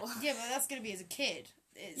pranking Thor. Yeah, but that's going to be as a kid.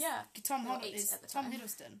 It's Tom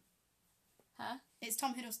Hiddleston. Huh? It's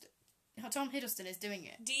Tom Hiddleston. Tom Hiddleston is doing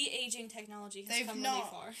it. De-aging technology has come really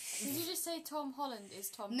far. Did you just say Tom Holland is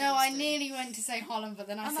Tom Hiddleston? No, I nearly went to say Holland, but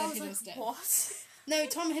then I said Hiddleston. Like, what? No,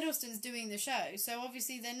 Tom Hiddleston's doing the show, so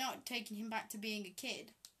obviously they're not taking him back to being a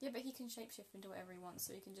kid. Yeah, but he can shapeshift into whatever he wants,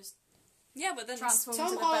 so he can just... Yeah, but then transform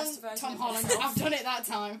into the best version Tom of Holland, himself. I've done it that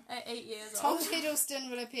time. At 8 years Tom old. Hiddleston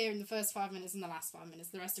will appear in the first 5 minutes and the last 5 minutes.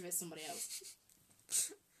 The rest of it's somebody else.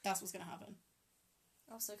 That's what's going to happen.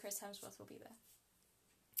 Also, Chris Hemsworth will be there.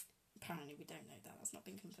 Apparently we don't know that. That's not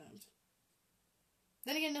been confirmed.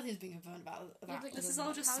 Then again, nothing's been confirmed about that. Yeah, but this is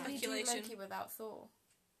all just speculation. How do you do Loki without Thor?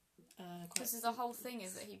 This is the whole thing,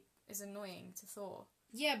 is that he is annoying to Thor.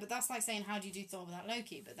 Yeah, but that's like saying, how do you do Thor without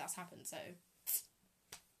Loki? But that's happened, so...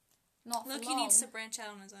 Not for Loki long. needs to branch out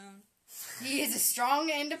on his own. He is a strong,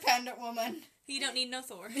 independent woman. He don't need no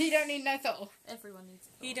Thor. He don't need no Thor. Everyone needs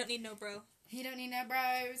Thor. He don't need no bro. He don't need no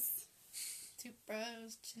bros. 2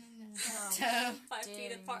 bros chilling in a bathtub. 5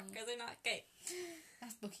 feet apart because they're not gay.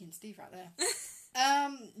 That's Bucky and Steve right there.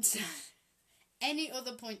 So, any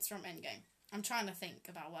other points from Endgame? I'm trying to think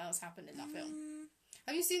about what else happened in that film.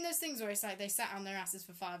 Have you seen those things where it's like they sat on their asses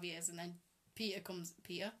for 5 years and then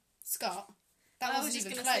Scott? That wasn't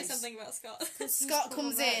even close. I was just going to say something about Scott. Scott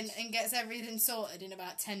comes in and gets everything sorted in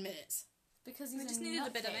about 10 minutes. Because he's just needed a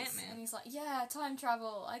bit of Ant-Man. And he's like, yeah, time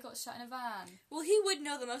travel. I got shot in a van. Well, he would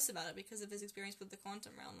know the most about it because of his experience with the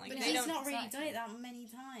quantum realm. Like, but he's not really done it that many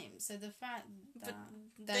times. So the fact that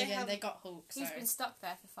they got Hulk. So. He's been stuck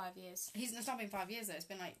there for 5 years. It's not been 5 years though. It's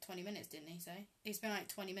been like 20 minutes, didn't he say? It's been like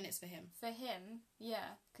 20 minutes for him. For him,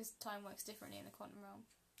 yeah, because time works differently in the quantum realm.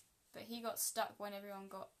 But he got stuck when everyone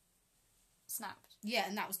got snapped. Yeah,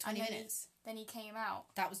 and that was 20 minutes. Then he came out.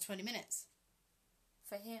 That was 20 minutes.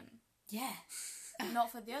 For him. Yeah.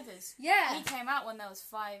 Not for the others. Yeah. He came out when there was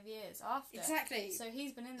 5 years after. Exactly. So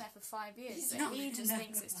he's been in there for 5 years. But he just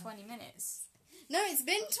thinks it's 20 minutes. No, it's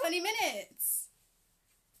been 20 minutes.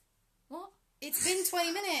 What? It's been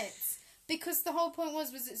 20 minutes. Because the whole point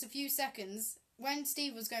was it's a few seconds. When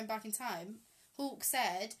Steve was going back in time, Hulk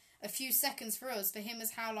said a few seconds for us, for him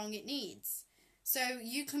is how long it needs. So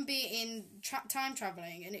you can be in time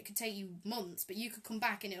travelling and it could take you months, but you could come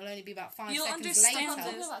back and it'll only be about 5 seconds later. I'm not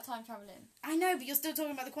talking about time travelling. I know, but you're still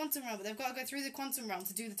talking about the quantum realm, but they've got to go through the quantum realm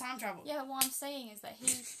to do the time travel. Yeah, but what I'm saying is that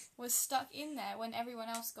he was stuck in there when everyone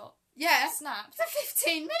else got snapped. For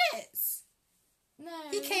 15 minutes!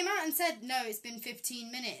 No. He came out and said, no, it's been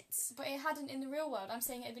 15 minutes. But it hadn't in the real world. I'm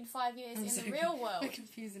saying it had been 5 years in the real world. We're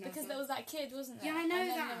confusing because there was that kid, wasn't there? Yeah, I know and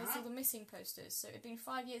then that. there was all the missing posters. So it had been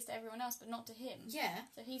 5 years to everyone else, but not to him. Yeah.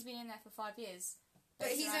 So he's been in there for 5 years. But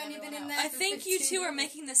he's only been in there I think you two are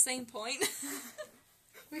making the same point.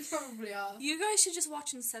 We probably are. You guys should just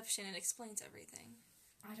watch Inception. It explains everything.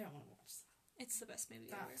 I don't want to watch that. It's the best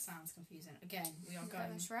movie ever. That sounds confusing. Again, we are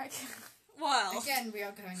going... Shrek. Well... Again, we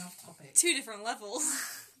are going off topic. 2 different levels.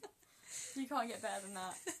 You can't get better than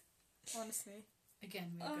that. Honestly.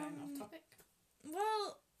 Again, we are going off topic.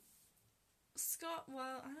 Well... Scott,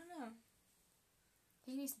 well, I don't know.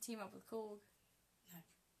 He needs to team up with Korg. No.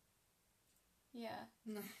 Yeah.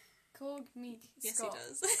 No. Korg, meet Scott, he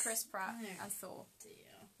does. Chris Pratt, and Thor.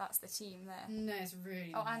 Dear. That's the team there. No, it's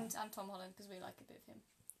really Oh, not. and Tom Holland, because we like a bit of him.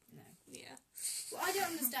 No. Yeah. Well, I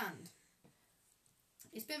don't understand.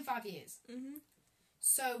 It's been 5 years. Mm-hmm.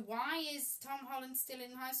 So why is Tom Holland still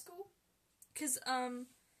in high school? Because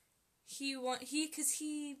he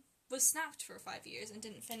was snapped for 5 years and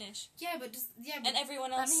didn't finish. Yeah, but and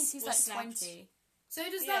everyone else that means he's was like snapped. 20. So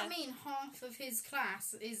does that mean half of his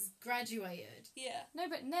class is graduated? Yeah. No,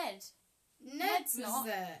 but Ned. Ned's not. was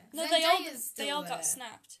there. No, Zendaya's they all there. got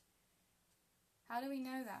snapped. How do we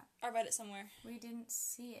know that? I read it somewhere. We didn't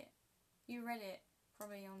see it. You read it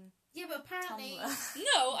probably on Yeah, but apparently... Tumblr.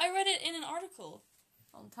 No, I read it in an article.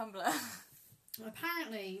 On Tumblr.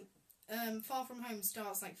 Apparently, Far From Home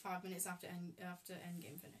starts like 5 minutes after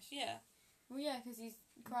Endgame finished. Yeah. Well, yeah, because he's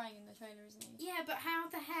crying in the trailer, isn't he? Yeah, but how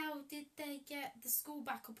the hell did they get the school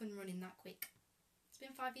back up and running that quick? It's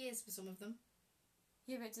been 5 years for some of them.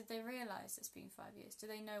 Yeah, but did they realise it's been 5 years? Do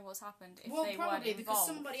they know what's happened if well, they probably, weren't because involved?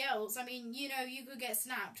 somebody else, I mean, you know, you could get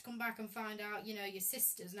snapped, come back and find out, you know, your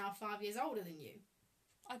sister's now 5 years older than you.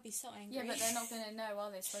 I'd be so angry. Yeah, but they're not going to know,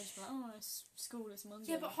 are they? Supposed to be like, oh, it's school this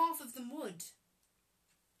Monday. Yeah, but half of them would.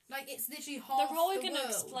 Like, it's literally half They're probably the going to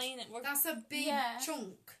world. explain it. That's a big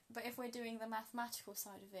chunk. But if we're doing the mathematical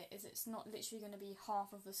side of it, is it's not literally going to be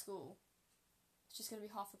half of the school. It's just going to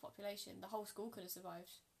be half the population. The whole school could have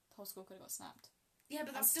survived. The whole school could have got snapped. Yeah,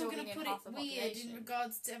 but that's And still still going to being put half it the weird population. in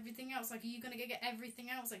regards to everything else. Like, are you going to get everything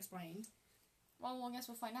else explained? Well, I guess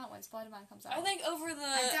we'll find out when Spider-Man comes out. I think over the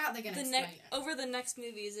I doubt they're going to explain it. over the next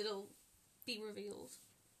movies it'll be revealed.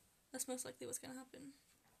 That's most likely what's going to happen.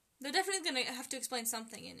 They're definitely going to have to explain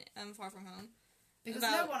something in it, Far From Home. Because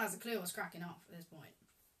no one has a clue what's cracking off at this point.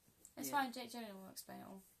 It's fine, Jake Gyllenhaal will explain it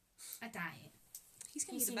all. I doubt it. He's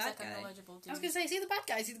going He to be the seems bad like a guy. knowledgeable dude. I was going to say, is he the bad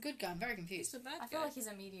guy? Is he the good guy? I'm very confused. He's the bad guy. I feel like he's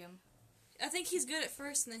a medium. I think he's good at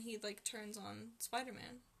first, and then he like turns on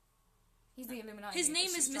Spider-Man. He's the Illuminati. His dude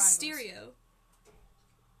name that is shoots triangles. Mysterio.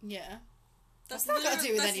 Yeah. That's not got to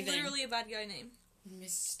do with that's anything. literally a bad guy name.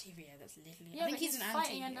 Mysterio, that's literally... Yeah, I think but he's an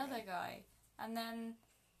fighting anti-hero. another guy, and then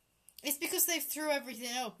It's because they threw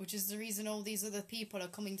everything up, which is the reason all these other people are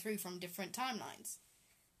coming through from different timelines.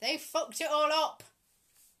 They fucked it all up!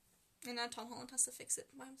 And now Tom Holland has to fix it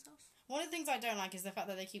by himself. One of the things I don't like is the fact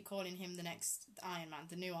that they keep calling him the next Iron Man,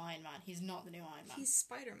 the new Iron Man. He's not the new Iron Man. He's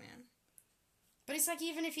Spider-Man. But it's like,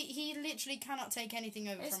 even if he literally cannot take anything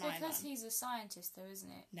over it's from Iron Man. because he's a scientist, though, isn't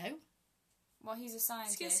it? No. Well, he's a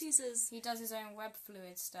scientist. Because he's his He does his own web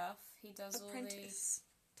fluid stuff. He does apprentice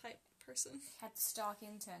type person. He had the Stark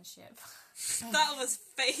internship. That was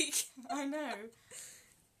fake. I know.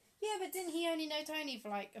 Yeah, but didn't he only know Tony for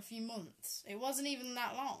like a few months? It wasn't even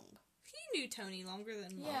that long. He knew Tony longer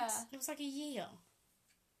than months. Yeah. It was like a year.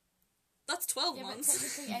 That's 12 Yeah, but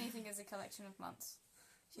months. technically anything is a collection of months.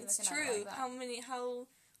 If you're It's looking at it true. like that. How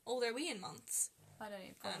old are we in months?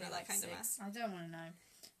 I don't know that kind of math. I don't want to know.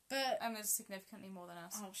 But Emma's significantly more than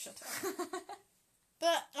us. Oh, shut up.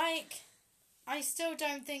 But, like, I still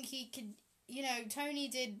don't think he could... You know, Tony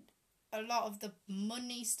did a lot of the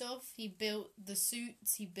money stuff. He built the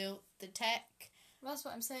suits. He built the tech. Well, that's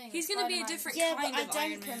what I'm saying. He's going to be a different kind of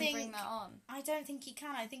Iron Man. Bring that on. I don't think he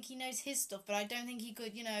can. I think he knows his stuff, but I don't think he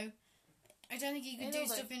could, you know... I don't think he could do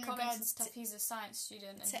stuff in regards and stuff. He's a science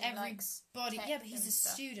student and to he likes everybody. Yeah, but he's a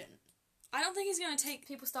student. I don't think he's going to take...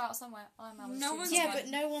 People start somewhere. But no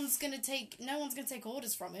one's going to take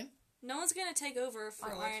orders from him. No one's going to take over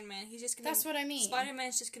for Iron Man. He's just going to... That's what I mean.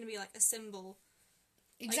 Spider-Man's just going to be like a symbol.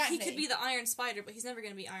 Exactly. Like, he could be the Iron Spider, but he's never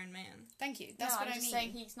going to be Iron Man. Thank you. That's what I mean. I'm just saying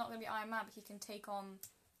he's not going to be Iron Man, but he can take on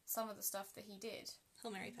some of the stuff that he did.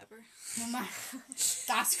 He'll marry Pepper.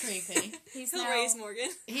 That's creepy. He'll raise Morgan.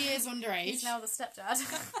 He is underage. He's now the stepdad.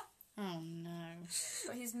 Oh no.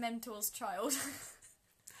 But his mentor's child.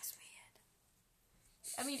 That's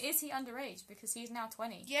weird. I mean, is he underage? Because he's now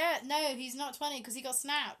 20. Yeah, no, he's not 20 because he got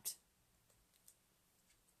snapped.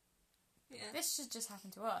 Yeah. This should just happen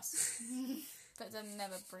to us. But then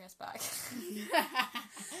never bring us back.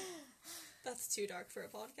 That's too dark for a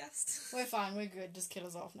podcast. We're fine, we're good. Just kill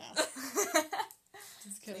us off now.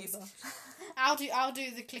 Just kill us off. I'll do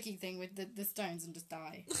the clicky thing with the stones and just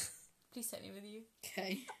die. Please take me with you.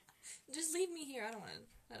 Okay. Just leave me here. I don't want to.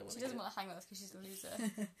 She doesn't want to hang with us because she's a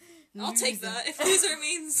loser. I'll take that if loser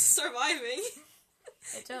means surviving.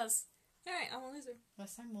 It does. Alright, I'm a loser. We're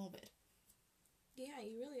so morbid. Yeah,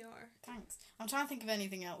 you really are. Thanks. I'm trying to think of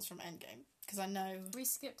anything else from Endgame because I know we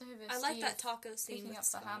skipped over. I like that taco scene picking up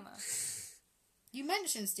the hammer. You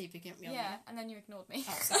mentioned Steve picking up the hammer. Yeah, and then you ignored me.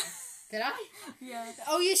 Oh, sorry. Did I? Yeah.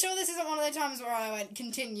 Oh, you sure this isn't one of the times where I went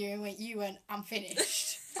continue and you went I'm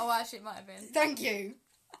finished? Oh, actually, it might have been. Thank you.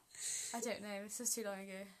 I don't know. This was too long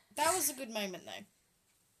ago. That was a good moment though.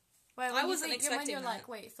 Well, I wasn't expecting when you're that. like,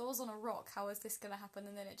 wait, Thor's on a rock. How is this going to happen?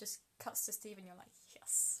 And then it just cuts to Steve, and you're like,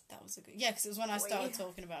 yes. That was a good. Yeah, because it was when I started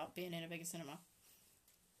talking about being in a bigger cinema.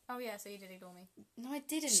 Oh yeah, so you did ignore me. No, I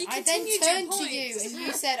didn't. She I then continued turned your to you point. and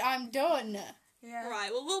you said, "I'm done." Yeah. Right.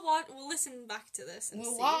 Well, we'll listen back to this and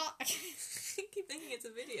We'll see. what? I keep thinking it's a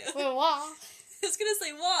video. We'll what? I was gonna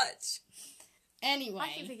say watch. Anyway. I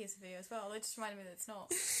keep thinking it's a video as well. It just reminded me that it's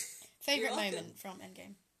not. Favourite moment from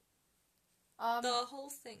Endgame? The whole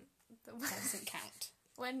thing. Doesn't count.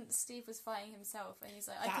 When Steve was fighting himself and he's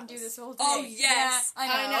like, I can do this all day. Oh, yes! Yeah,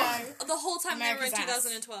 I know. The whole time America's they were in ass.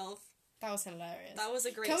 2012. That was hilarious. That was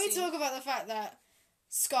a great Can we scene. talk about the fact that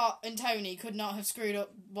Scott and Tony could not have screwed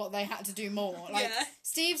up what they had to do more? Like, Yeah.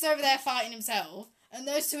 Steve's over there fighting himself, and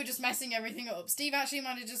those two are just messing everything up. Steve actually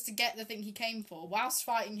manages to get the thing he came for whilst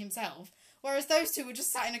fighting himself, whereas those two were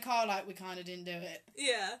just sat in a car like, we kind of didn't do it.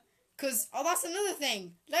 Yeah. Because, oh, that's another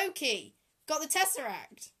thing. Loki got the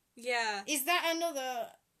Tesseract. Yeah. Is that another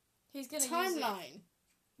He's gonna timeline?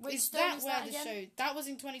 Which Is stone that is where that the again? show... That was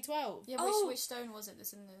in 2012. Yeah, Oh. which stone was it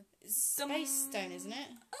that's in the... It's Space Stone, isn't it?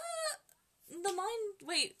 The Mind...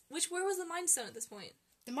 Wait, where was the Mind Stone at this point?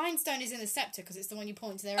 The Mind Stone is in the Scepter because it's the one you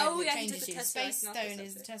point to their head Oh, and yeah, it he took changes the you. Tesseract, Space not the Stone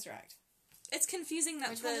is the Scepter. Tesseract. It's confusing that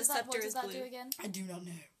Which one the does that, scepter what does is that blue. do again? I do not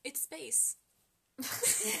know. It's space. Google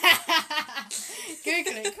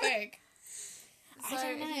it quick. So I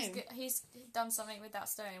don't know. he's done something with that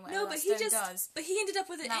stone, whatever No, but that he stone just... does. But he ended up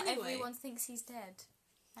with it Now anyway. everyone thinks he's dead.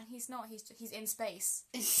 And he's not, he's in space.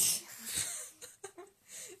 The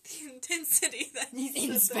intensity that He's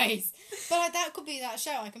in space. But like, that could be that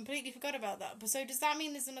show. I completely forgot about that. But so does that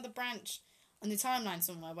mean there's another branch on the timeline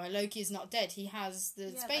somewhere where Loki is not dead? He has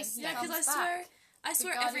the Yeah, space but stone. Yeah, because comes back. I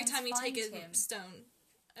swear The every Guardians time you take find a him. stone...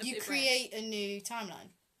 You create a new timeline.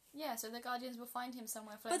 Yeah, so the Guardians will find him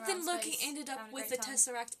somewhere floating But then around Loki space, ended up having a with the great time.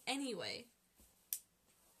 Tesseract anyway.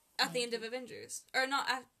 At the end of Avengers. Or not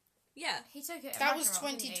at... Yeah. He took it at That was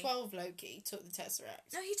Ragnarok, didn't he? 2012 Loki took the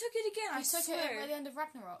Tesseract. No, he took it again, I He took swear. it at the end of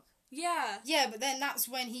Ragnarok. Yeah. Yeah, but then that's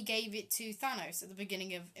when he gave it to Thanos at the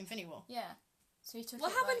beginning of Infinity War. Yeah. So he took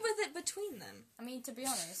What it, happened like, with it between them? I mean, to be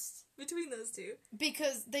honest, Between those two?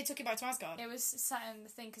 Because they took it back to Asgard. it was sat in the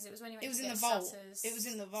thing, because it was when he went It was to in get the vault. Saturn's- It was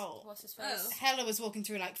in the vault. What's his face? Oh. Hela was walking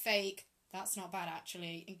through like fake. That's not bad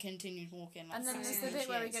actually, and continued walking. Like, And then that's there's how the bit she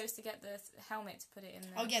where he is. goes to get the helmet to put it in the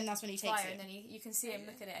Oh yeah, and that's when he takes fire, it. and then you can see him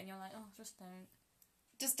look at it, and you're like, oh, just don't.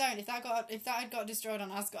 Just don't. If that had got destroyed on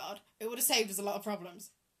Asgard, it would have saved us a lot of problems.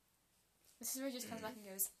 This is where he just comes back and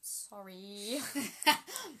goes, sorry.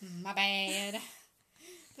 My bad.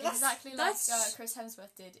 But that's- Exactly like that's- Chris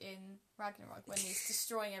Hemsworth did in Ragnarok when he's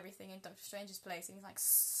destroying everything in Doctor Strange's place, and he's like,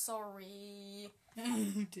 sorry.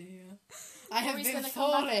 Oh dear. I have he's been gonna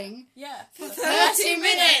come back falling Yeah. for 30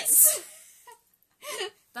 minutes.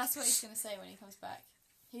 That's what he's going to say when he comes back.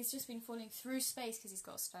 He's just been falling through space because he's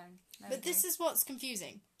got a stone. But this is what's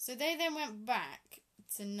confusing. So they then went back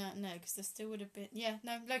to no, because there still would have been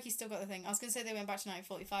Loki still got the thing. I was going to say they went back to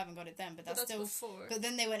 1945 and got it then, but that's still before. But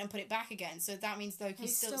then they went and put it back again, so that means Loki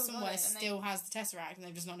still somewhere still has the Tesseract, and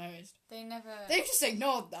they've just not noticed. They've just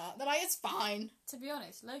ignored that. They're like, it's fine. To be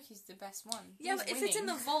honest, Loki's the best one. Yeah, but if it's in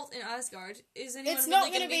the vault in Asgard, is anyone It's really not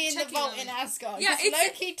going to be in the vault in Asgard. Yeah,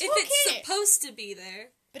 Loki took it's supposed to be there,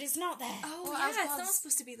 but it's not there. Oh well, yeah, it's not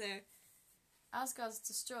supposed to be there. Asgard's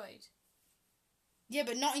destroyed. Yeah,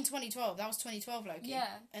 but not in 2012. That was 2012 Loki. Yeah.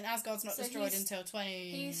 And Asgard's not destroyed until 20...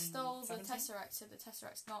 He stole the Tesseract, so the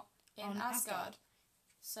Tesseract's not in Asgard.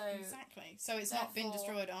 So exactly. So it's not been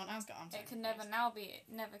destroyed on Asgard. It can never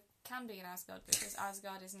can be in Asgard because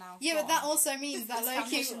Asgard is now Yeah, gone. but that also means that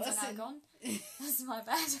Loki wasn't... now gone. That's my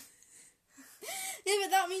bad. Yeah,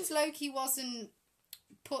 but that means Loki wasn't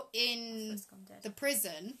put in the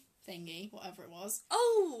prison thingy, whatever it was.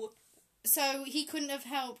 Oh! So he couldn't have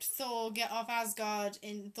helped Thor get off Asgard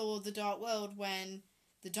in Thor the Dark World when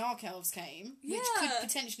the Dark Elves came, which could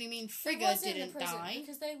potentially mean Frigga didn't die.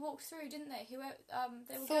 Because they walked through, didn't they? They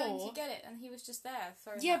were going to get it, and he was just there.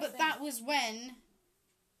 That was when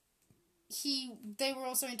they were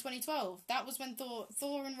also in 2012. That was when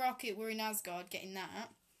Thor and Rocket were in Asgard getting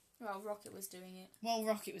that. Well, Rocket was doing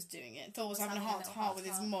it. Thor was having a heart-to-heart with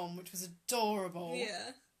his mum, which was adorable.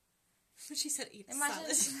 Yeah. She said eat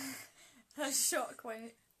Imagine salad. her shock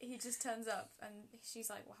when he just turns up and she's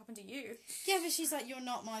like, what happened to you? Yeah, but she's like, you're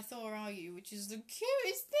not my Thor, are you? Which is the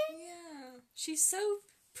cutest thing. Yeah. She's so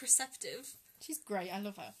perceptive. She's great, I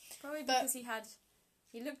love her. Probably because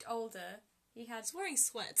he looked older. He's wearing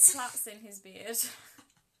sweats. Plaits in his beard.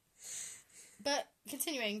 But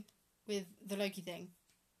continuing with the Loki thing,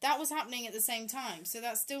 that was happening at the same time, so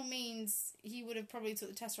that still means he would have probably took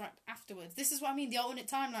the Tesseract afterwards. This is what I mean, the alternate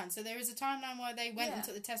timeline. So there is a timeline where they went and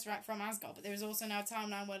took the Tesseract from Asgard, but there is also now a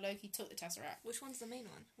timeline where Loki took the Tesseract. Which one's the main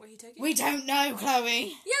one? Where he took it? We don't know, Chloe!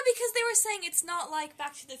 Yeah, because they were saying it's not like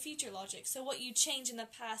Back to the Future logic, so what you change in the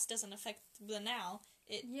past doesn't affect the now.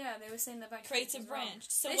 They were saying that Back to the Future creates a branch.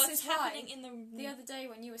 So this what's happening in the other day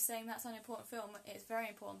when you were saying that's an important film, it's very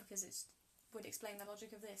important because it would explain the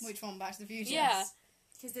logic of this. Which one? Back to the Future? Yeah.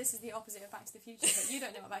 Because this is the opposite of Back to the Future, but you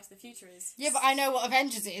don't know what Back to the Future is. Yeah, but I know what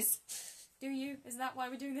Avengers is. Do you? Is that why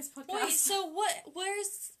we're doing this podcast? Wait, so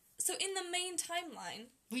so in the main timeline...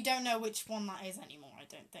 We don't know which one that is anymore, I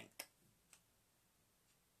don't think.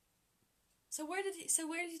 So where did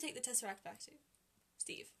he take the Tesseract back to?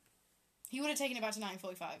 Steve? He would have taken it back to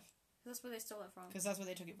 1945. That's where they stole it from. Because that's where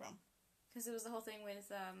they took it from. Because it was the whole thing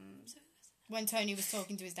with... when Tony was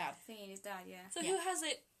talking to his dad. Thingy and his dad, yeah. So who has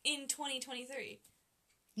it in 2023?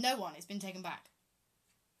 No one. It's been taken back.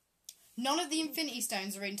 None of the Infinity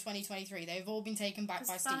Stones are in 2023. They've all been taken back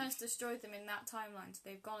by Steve. Thanos destroyed them in that timeline, so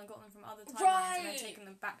they've gone and got them from other timelines and then taken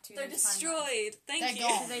them back to They're those destroyed. Timelines. Thank you.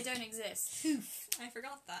 Gone. So they don't exist. I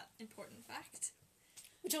forgot that important fact.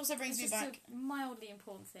 Which also brings me back... It's a mildly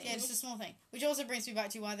important thing. Yeah, just a small thing. Which also brings me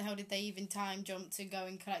back to why the hell did they even time jump to go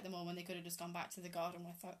and collect them all when they could have just gone back to the garden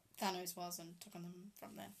where Thanos was and taken them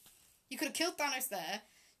from there. You could have killed Thanos there,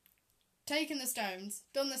 taken the stones,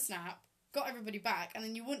 done the snap, got everybody back, and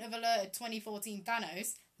then you wouldn't have alerted 2014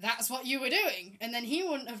 Thanos. That's what you were doing. And then he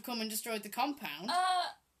wouldn't have come and destroyed the compound.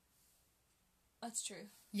 That's true.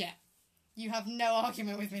 Yeah. You have no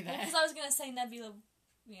argument with me there. Because I was going to say Nebula...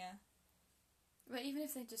 Yeah. But even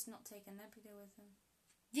if they'd just not taken Nebula with them.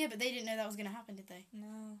 Yeah, but they didn't know that was going to happen, did they?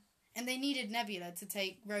 No. And they needed Nebula to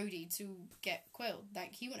take Rhodey to get Quill.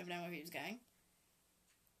 Like, he wouldn't have known where he was going.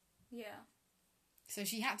 Yeah. So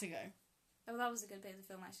she had to go. Oh, that was a good bit of the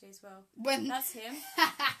film, actually, as well. That's him.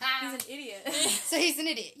 He's an idiot. So he's an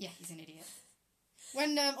idiot. Yeah, he's an idiot.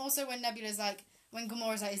 When Nebula's like... When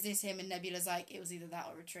Gamora's like, is this him? And Nebula's like, it was either that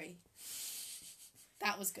or a tree.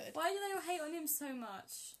 That was good. Why do they all hate on him so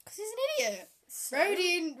much? Because he's an idiot. So?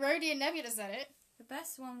 Rhodey and Nebula said it. The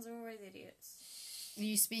best ones are always idiots. Are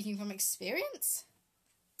you speaking from experience?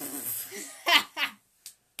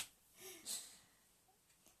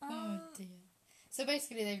 Oh dear. So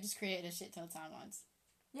basically they've just created a shit ton of timelines.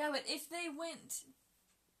 Yeah, but if they went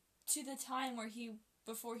to the time where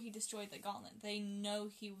before he destroyed the gauntlet, they know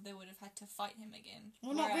they would have had to fight him again.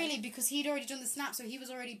 Well, not really, because he'd already done the snap, so he was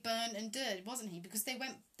already burnt and dead, wasn't he? Because they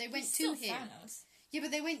went to him. Thanos. Yeah,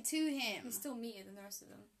 but they went to him. He's still meatier than the rest of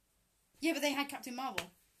them. Yeah, but they had Captain Marvel.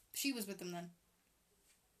 She was with them then.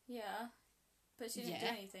 Yeah. But she didn't do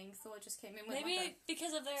anything. Thor just came in with Maybe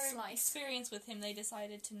because of their experience with him, they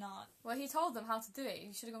decided to not. Well, he told them how to do it.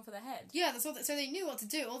 He should have gone for the head. Yeah, that's all. So they knew what to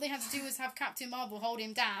do. All they had to do was have Captain Marvel hold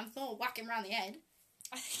him down, Thor whack him around the head.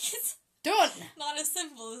 I think it's... Done! Not as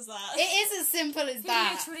simple as that. It is as simple as He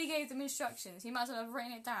that. literally gave them instructions. He might as well have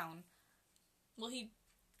written it down. Well, he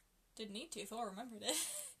didn't need to. Thor remembered it.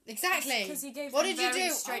 Exactly. Because he gave What them did you very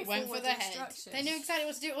do? I straightforward went for the head. instructions. They knew exactly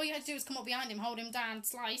what to do. All you had to do was come up behind him, hold him down,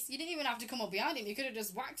 slice. You didn't even have to come up behind him. You could have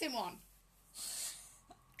just whacked him one.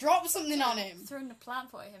 Drop something on him. Thrown the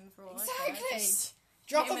plant pot at him for all Exactly. I care.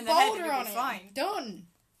 Drop hit him a in the head and boulder you'll on be him. fine. Done.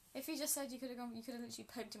 If he just said you could have literally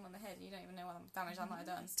poked him on the head. You don't even know what damage that might have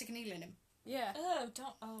done. Stick a needle in him. Yeah. Oh,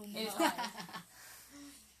 don't. Oh, no. It's fine.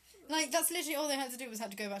 Like, that's literally all they had to do was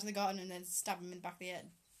had to go back to the garden and then stab him in the back of the head.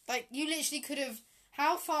 Like, you literally could have...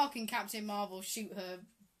 How far can Captain Marvel shoot her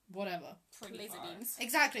whatever? Pretty Laser far. beams.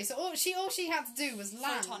 Exactly. So all she had to do was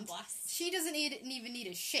land. Photon blast. She doesn't even need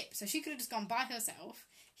a ship, so she could have just gone by herself.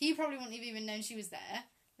 He probably wouldn't have even known she was there.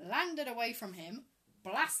 Landed away from him,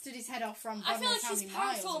 blasted his head off from I God feel knows like how he's many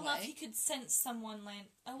miles powerful enough away. he could sense someone land.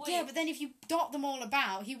 Oh, wait. Yeah, but then if you dot them all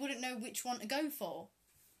about, he wouldn't know which one to go for.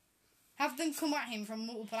 Have them come at him from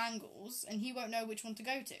multiple angles, and he won't know which one to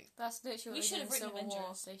go to. That's literally We what should they have did in written Civil War.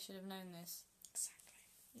 Avengers. They should have known this. Exactly.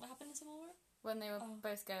 What happened in Civil War? When they were Oh.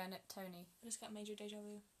 both going at Tony. I just got major deja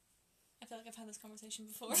vu. I feel like I've had this conversation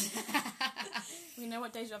before. We know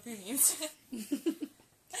what deja vu means.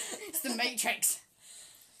 It's the Matrix.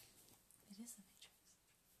 It is the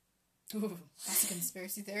Matrix. Ooh, that's a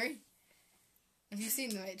conspiracy theory. Have you seen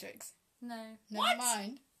the Matrix? No. Never What?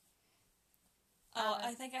 mind. Oh,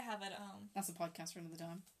 I think I have it at home. That's a podcast for another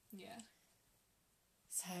time. Yeah.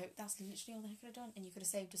 So that's literally all they could have done, and you could have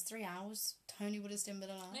saved us 3 hours. Tony would have still been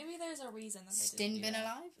alive. Maybe there's a reason that they Still didn't do been that.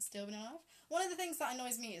 alive. Still been alive. One of the things that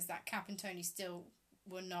annoys me is that Cap and Tony still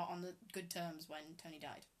were not on the good terms when Tony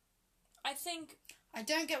died. I think... I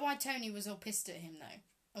don't get why Tony was all pissed at him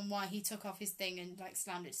though, and why he took off his thing and like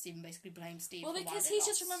slammed it to Steve and basically blamed Steve. Well, for why because they he's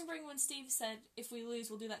just lost. remembering when Steve said, if we lose,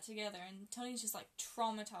 we'll do that together, and Tony's just, like,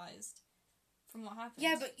 traumatized from what happened.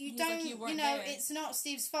 Yeah, but you He's don't. like, you weren't know, there. it's not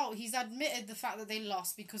Steve's fault. He's admitted the fact that they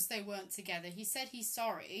lost because they weren't together. He said he's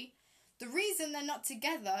sorry. The reason they're not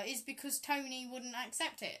together is because Tony wouldn't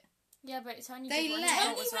accept it. Yeah, but Tony They did what left. he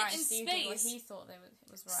thought was Tony went right. in And Steve did what space. he thought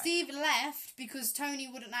was right. Steve left because Tony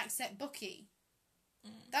wouldn't accept Bucky.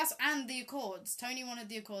 And the Accords. Tony wanted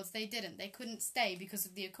the Accords. They didn't. They couldn't stay because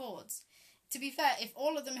of the Accords. To be fair, if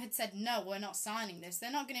all of them had said, no, we're not signing this,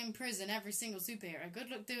 they're not going to imprison every single superhero. Good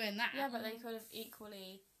luck doing that. Yeah, but they could have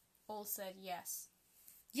equally all said yes.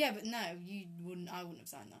 Yeah, but no, you wouldn't. I wouldn't have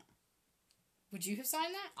signed that. Would you have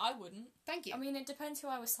signed that? I wouldn't. Thank you. I mean, it depends who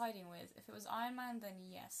I was siding with. If it was Iron Man, then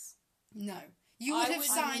yes. No. You I would have would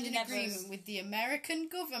signed an never- agreement with the American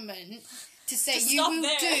government to say To you stop will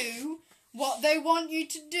there. do what they want you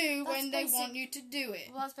to do That's when they basic- want you to do it.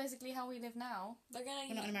 Well, that's basically how we live now. They're We're not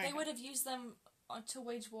in gonna. America. They would have used them to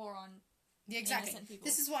wage war on Yeah, exactly. innocent people.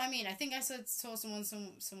 This is what I mean. I think I saw someone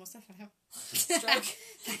some more stuff like that.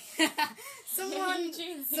 Stroke. someone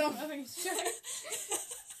Eugene, some- having a stroke.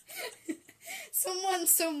 someone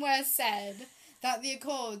somewhere said that the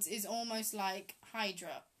Accords is almost like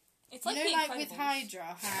Hydra. It's You like know, the like with Incredibles.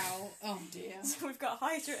 Hydra, how oh dear, So we've got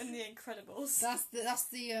Hydra and the Incredibles. that's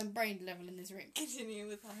the brain level in this room. Continue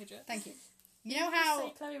with Hydra. Thank you. You know Did how? you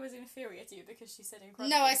say Chloe was inferior to you because she said Incredibles?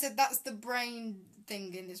 No, I said that's the brain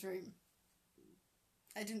thing in this room.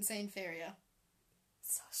 I didn't say inferior.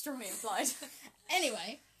 So strongly implied.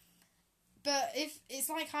 Anyway, but if it's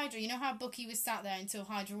like Hydra, you know how Bucky was sat there until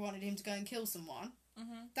Hydra wanted him to go and kill someone?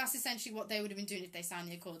 Mm-hmm. That's essentially what they would have been doing if they signed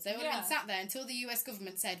the Accords. They would have Yeah. been sat there until the US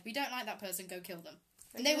government said, we don't like that person, go kill them.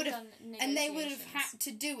 They they could would have- done And they would have negotiations. had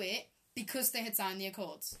to do it because they had signed the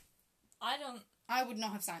Accords. I don't. I would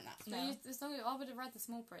not have signed that. But No. as long as I would have read the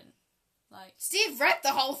small print. Like, Steve read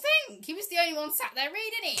the whole thing. He was the only one sat there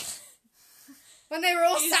reading it. When they were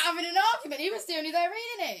all He's- sat having an argument, he was the only there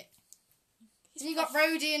reading it. And you got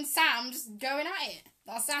Rhodey and Sam just going at it.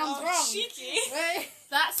 That sounds Oh, wrong. cheeky. Wait,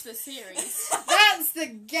 that's the series. that's the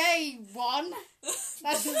gay one. That's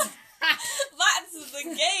That's the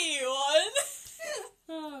gay one.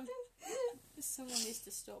 Oh, someone needs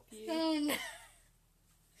to stop you. oh, no.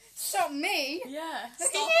 Stop me. Yeah.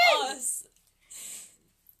 Stop you. us.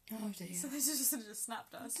 Oh dear. So they just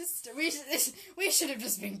snapped us. We should have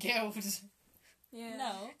just been killed. Yeah.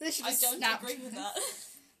 No, They should I have don't snapped. agree with that.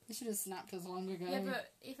 They should have snapped us long ago. Yeah,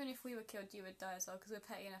 but even if we were killed, you would die as well because we're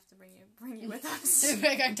petty enough to bring you with us. If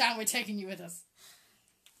we're going down, we're taking you with us.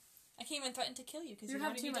 I came and threatened to kill you because You you have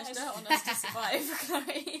wanted too me to much die. dirt on us to survive,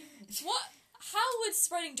 Chloe. What? How would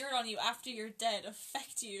spreading dirt on you after you're dead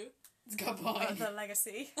affect you? It's a good point. The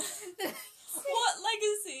legacy. What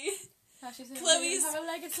legacy? Actually, so Chloe's- have a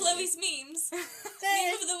legacy. Chloe's memes.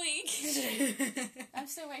 Meme of the week. I'm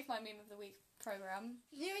still waiting for my meme of the week program.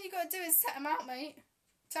 You know what you got to do is set them out, mate.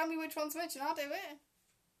 Tell me which one's which and I'll do it.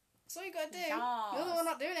 That's all you gotta do. Yes. You're the one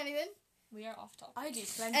not doing anything. We are off topic. I do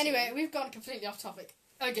plenty. Anyway, we've gone completely off topic.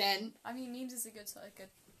 Again. I mean, memes is a good.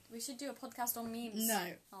 We should do a podcast on memes.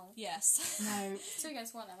 No. Oh. Yes. No. 2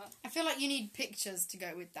 against 1, Emma. I feel like you need pictures to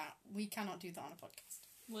go with that. We cannot do that on a podcast.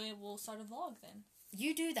 We'll start a vlog then.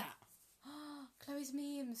 You do that. Chloe's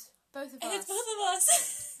memes. Both of And us. it's both of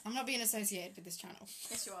us. I'm not being associated with this channel.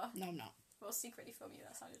 Yes, you are. No, I'm not. We'll secretly film you.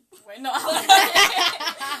 That sounded way not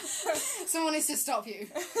how Someone needs to stop you.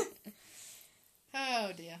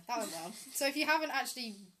 Oh dear, that went well. So if you haven't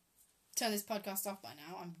actually turned this podcast off by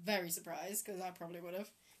now, I'm very surprised, because I probably would have.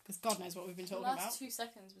 Because God knows what we've been The talking last about. 2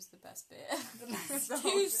 seconds was the best bit. The last The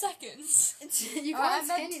whole 2 thing. seconds. You Oh, can't I say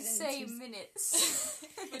meant to anything. say minutes.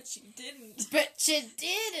 But you didn't. But you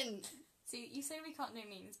didn't. See, you say we can't do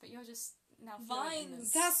memes, but you're just now fluent in them.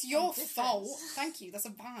 Vines. That's your different. fault. Thank you. That's a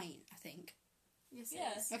vine, I think. Yes,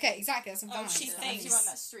 Yeah. it is. Okay, exactly. That's a Oh, vine. she You thinks. on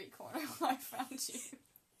that street corner when I found you.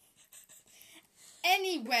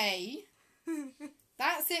 Anyway,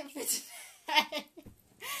 that's it for today.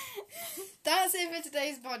 That's it for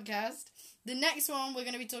today's podcast. The next one, we're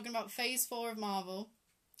going to be talking about Phase 4 of Marvel.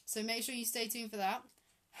 So make sure you stay tuned for that.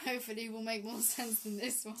 Hopefully we'll make more sense than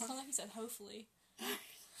this one. It's not like you said hopefully.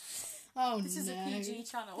 Oh, This is a PG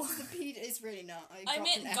channel. The PG is really not. I dropped an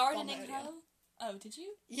meant F-bomb gardening earlier. hoe. Oh, did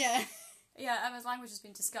you? Yeah. Yeah, Emma's language has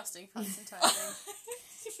been disgusting for this entire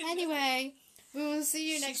thing. Anyway, we will see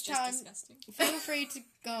you She's next just time. disgusting. Feel free to...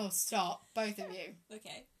 Oh, stop. Both of you.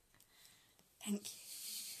 Okay. Thank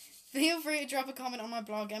you. Feel free to drop a comment on my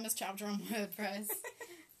blog, Emma's Chapter on WordPress.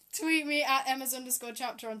 Tweet me at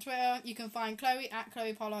Emma's_chapter on Twitter. You can find Chloe at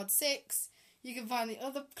Chloe Pollard 6. You can find the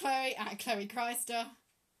other Chloe at Chloe Chrysler.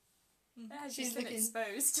 She's been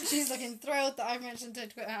exposed. She's looking thrilled that I've mentioned her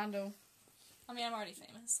Twitter handle. I mean, I'm already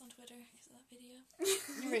famous on Twitter because of that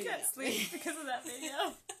video. You really can't are. sleep because of that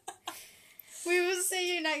video. We will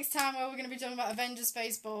see you next time where we're going to be talking about Avengers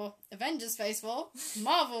Phase 4. Avengers Phase 4?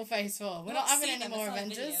 Marvel Phase 4. We're not having see any them, more it's not a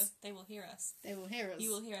video. Avengers. They will hear us. They will hear us.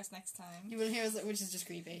 You will hear us next time. You will hear us, which is just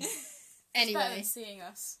creepy. Better Anyway, than seeing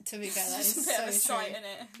us. to be fair, that It's is a bit of a so sight true. in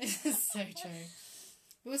it. It's so true.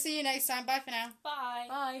 We'll see you next time. Bye for now. Bye.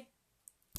 Bye.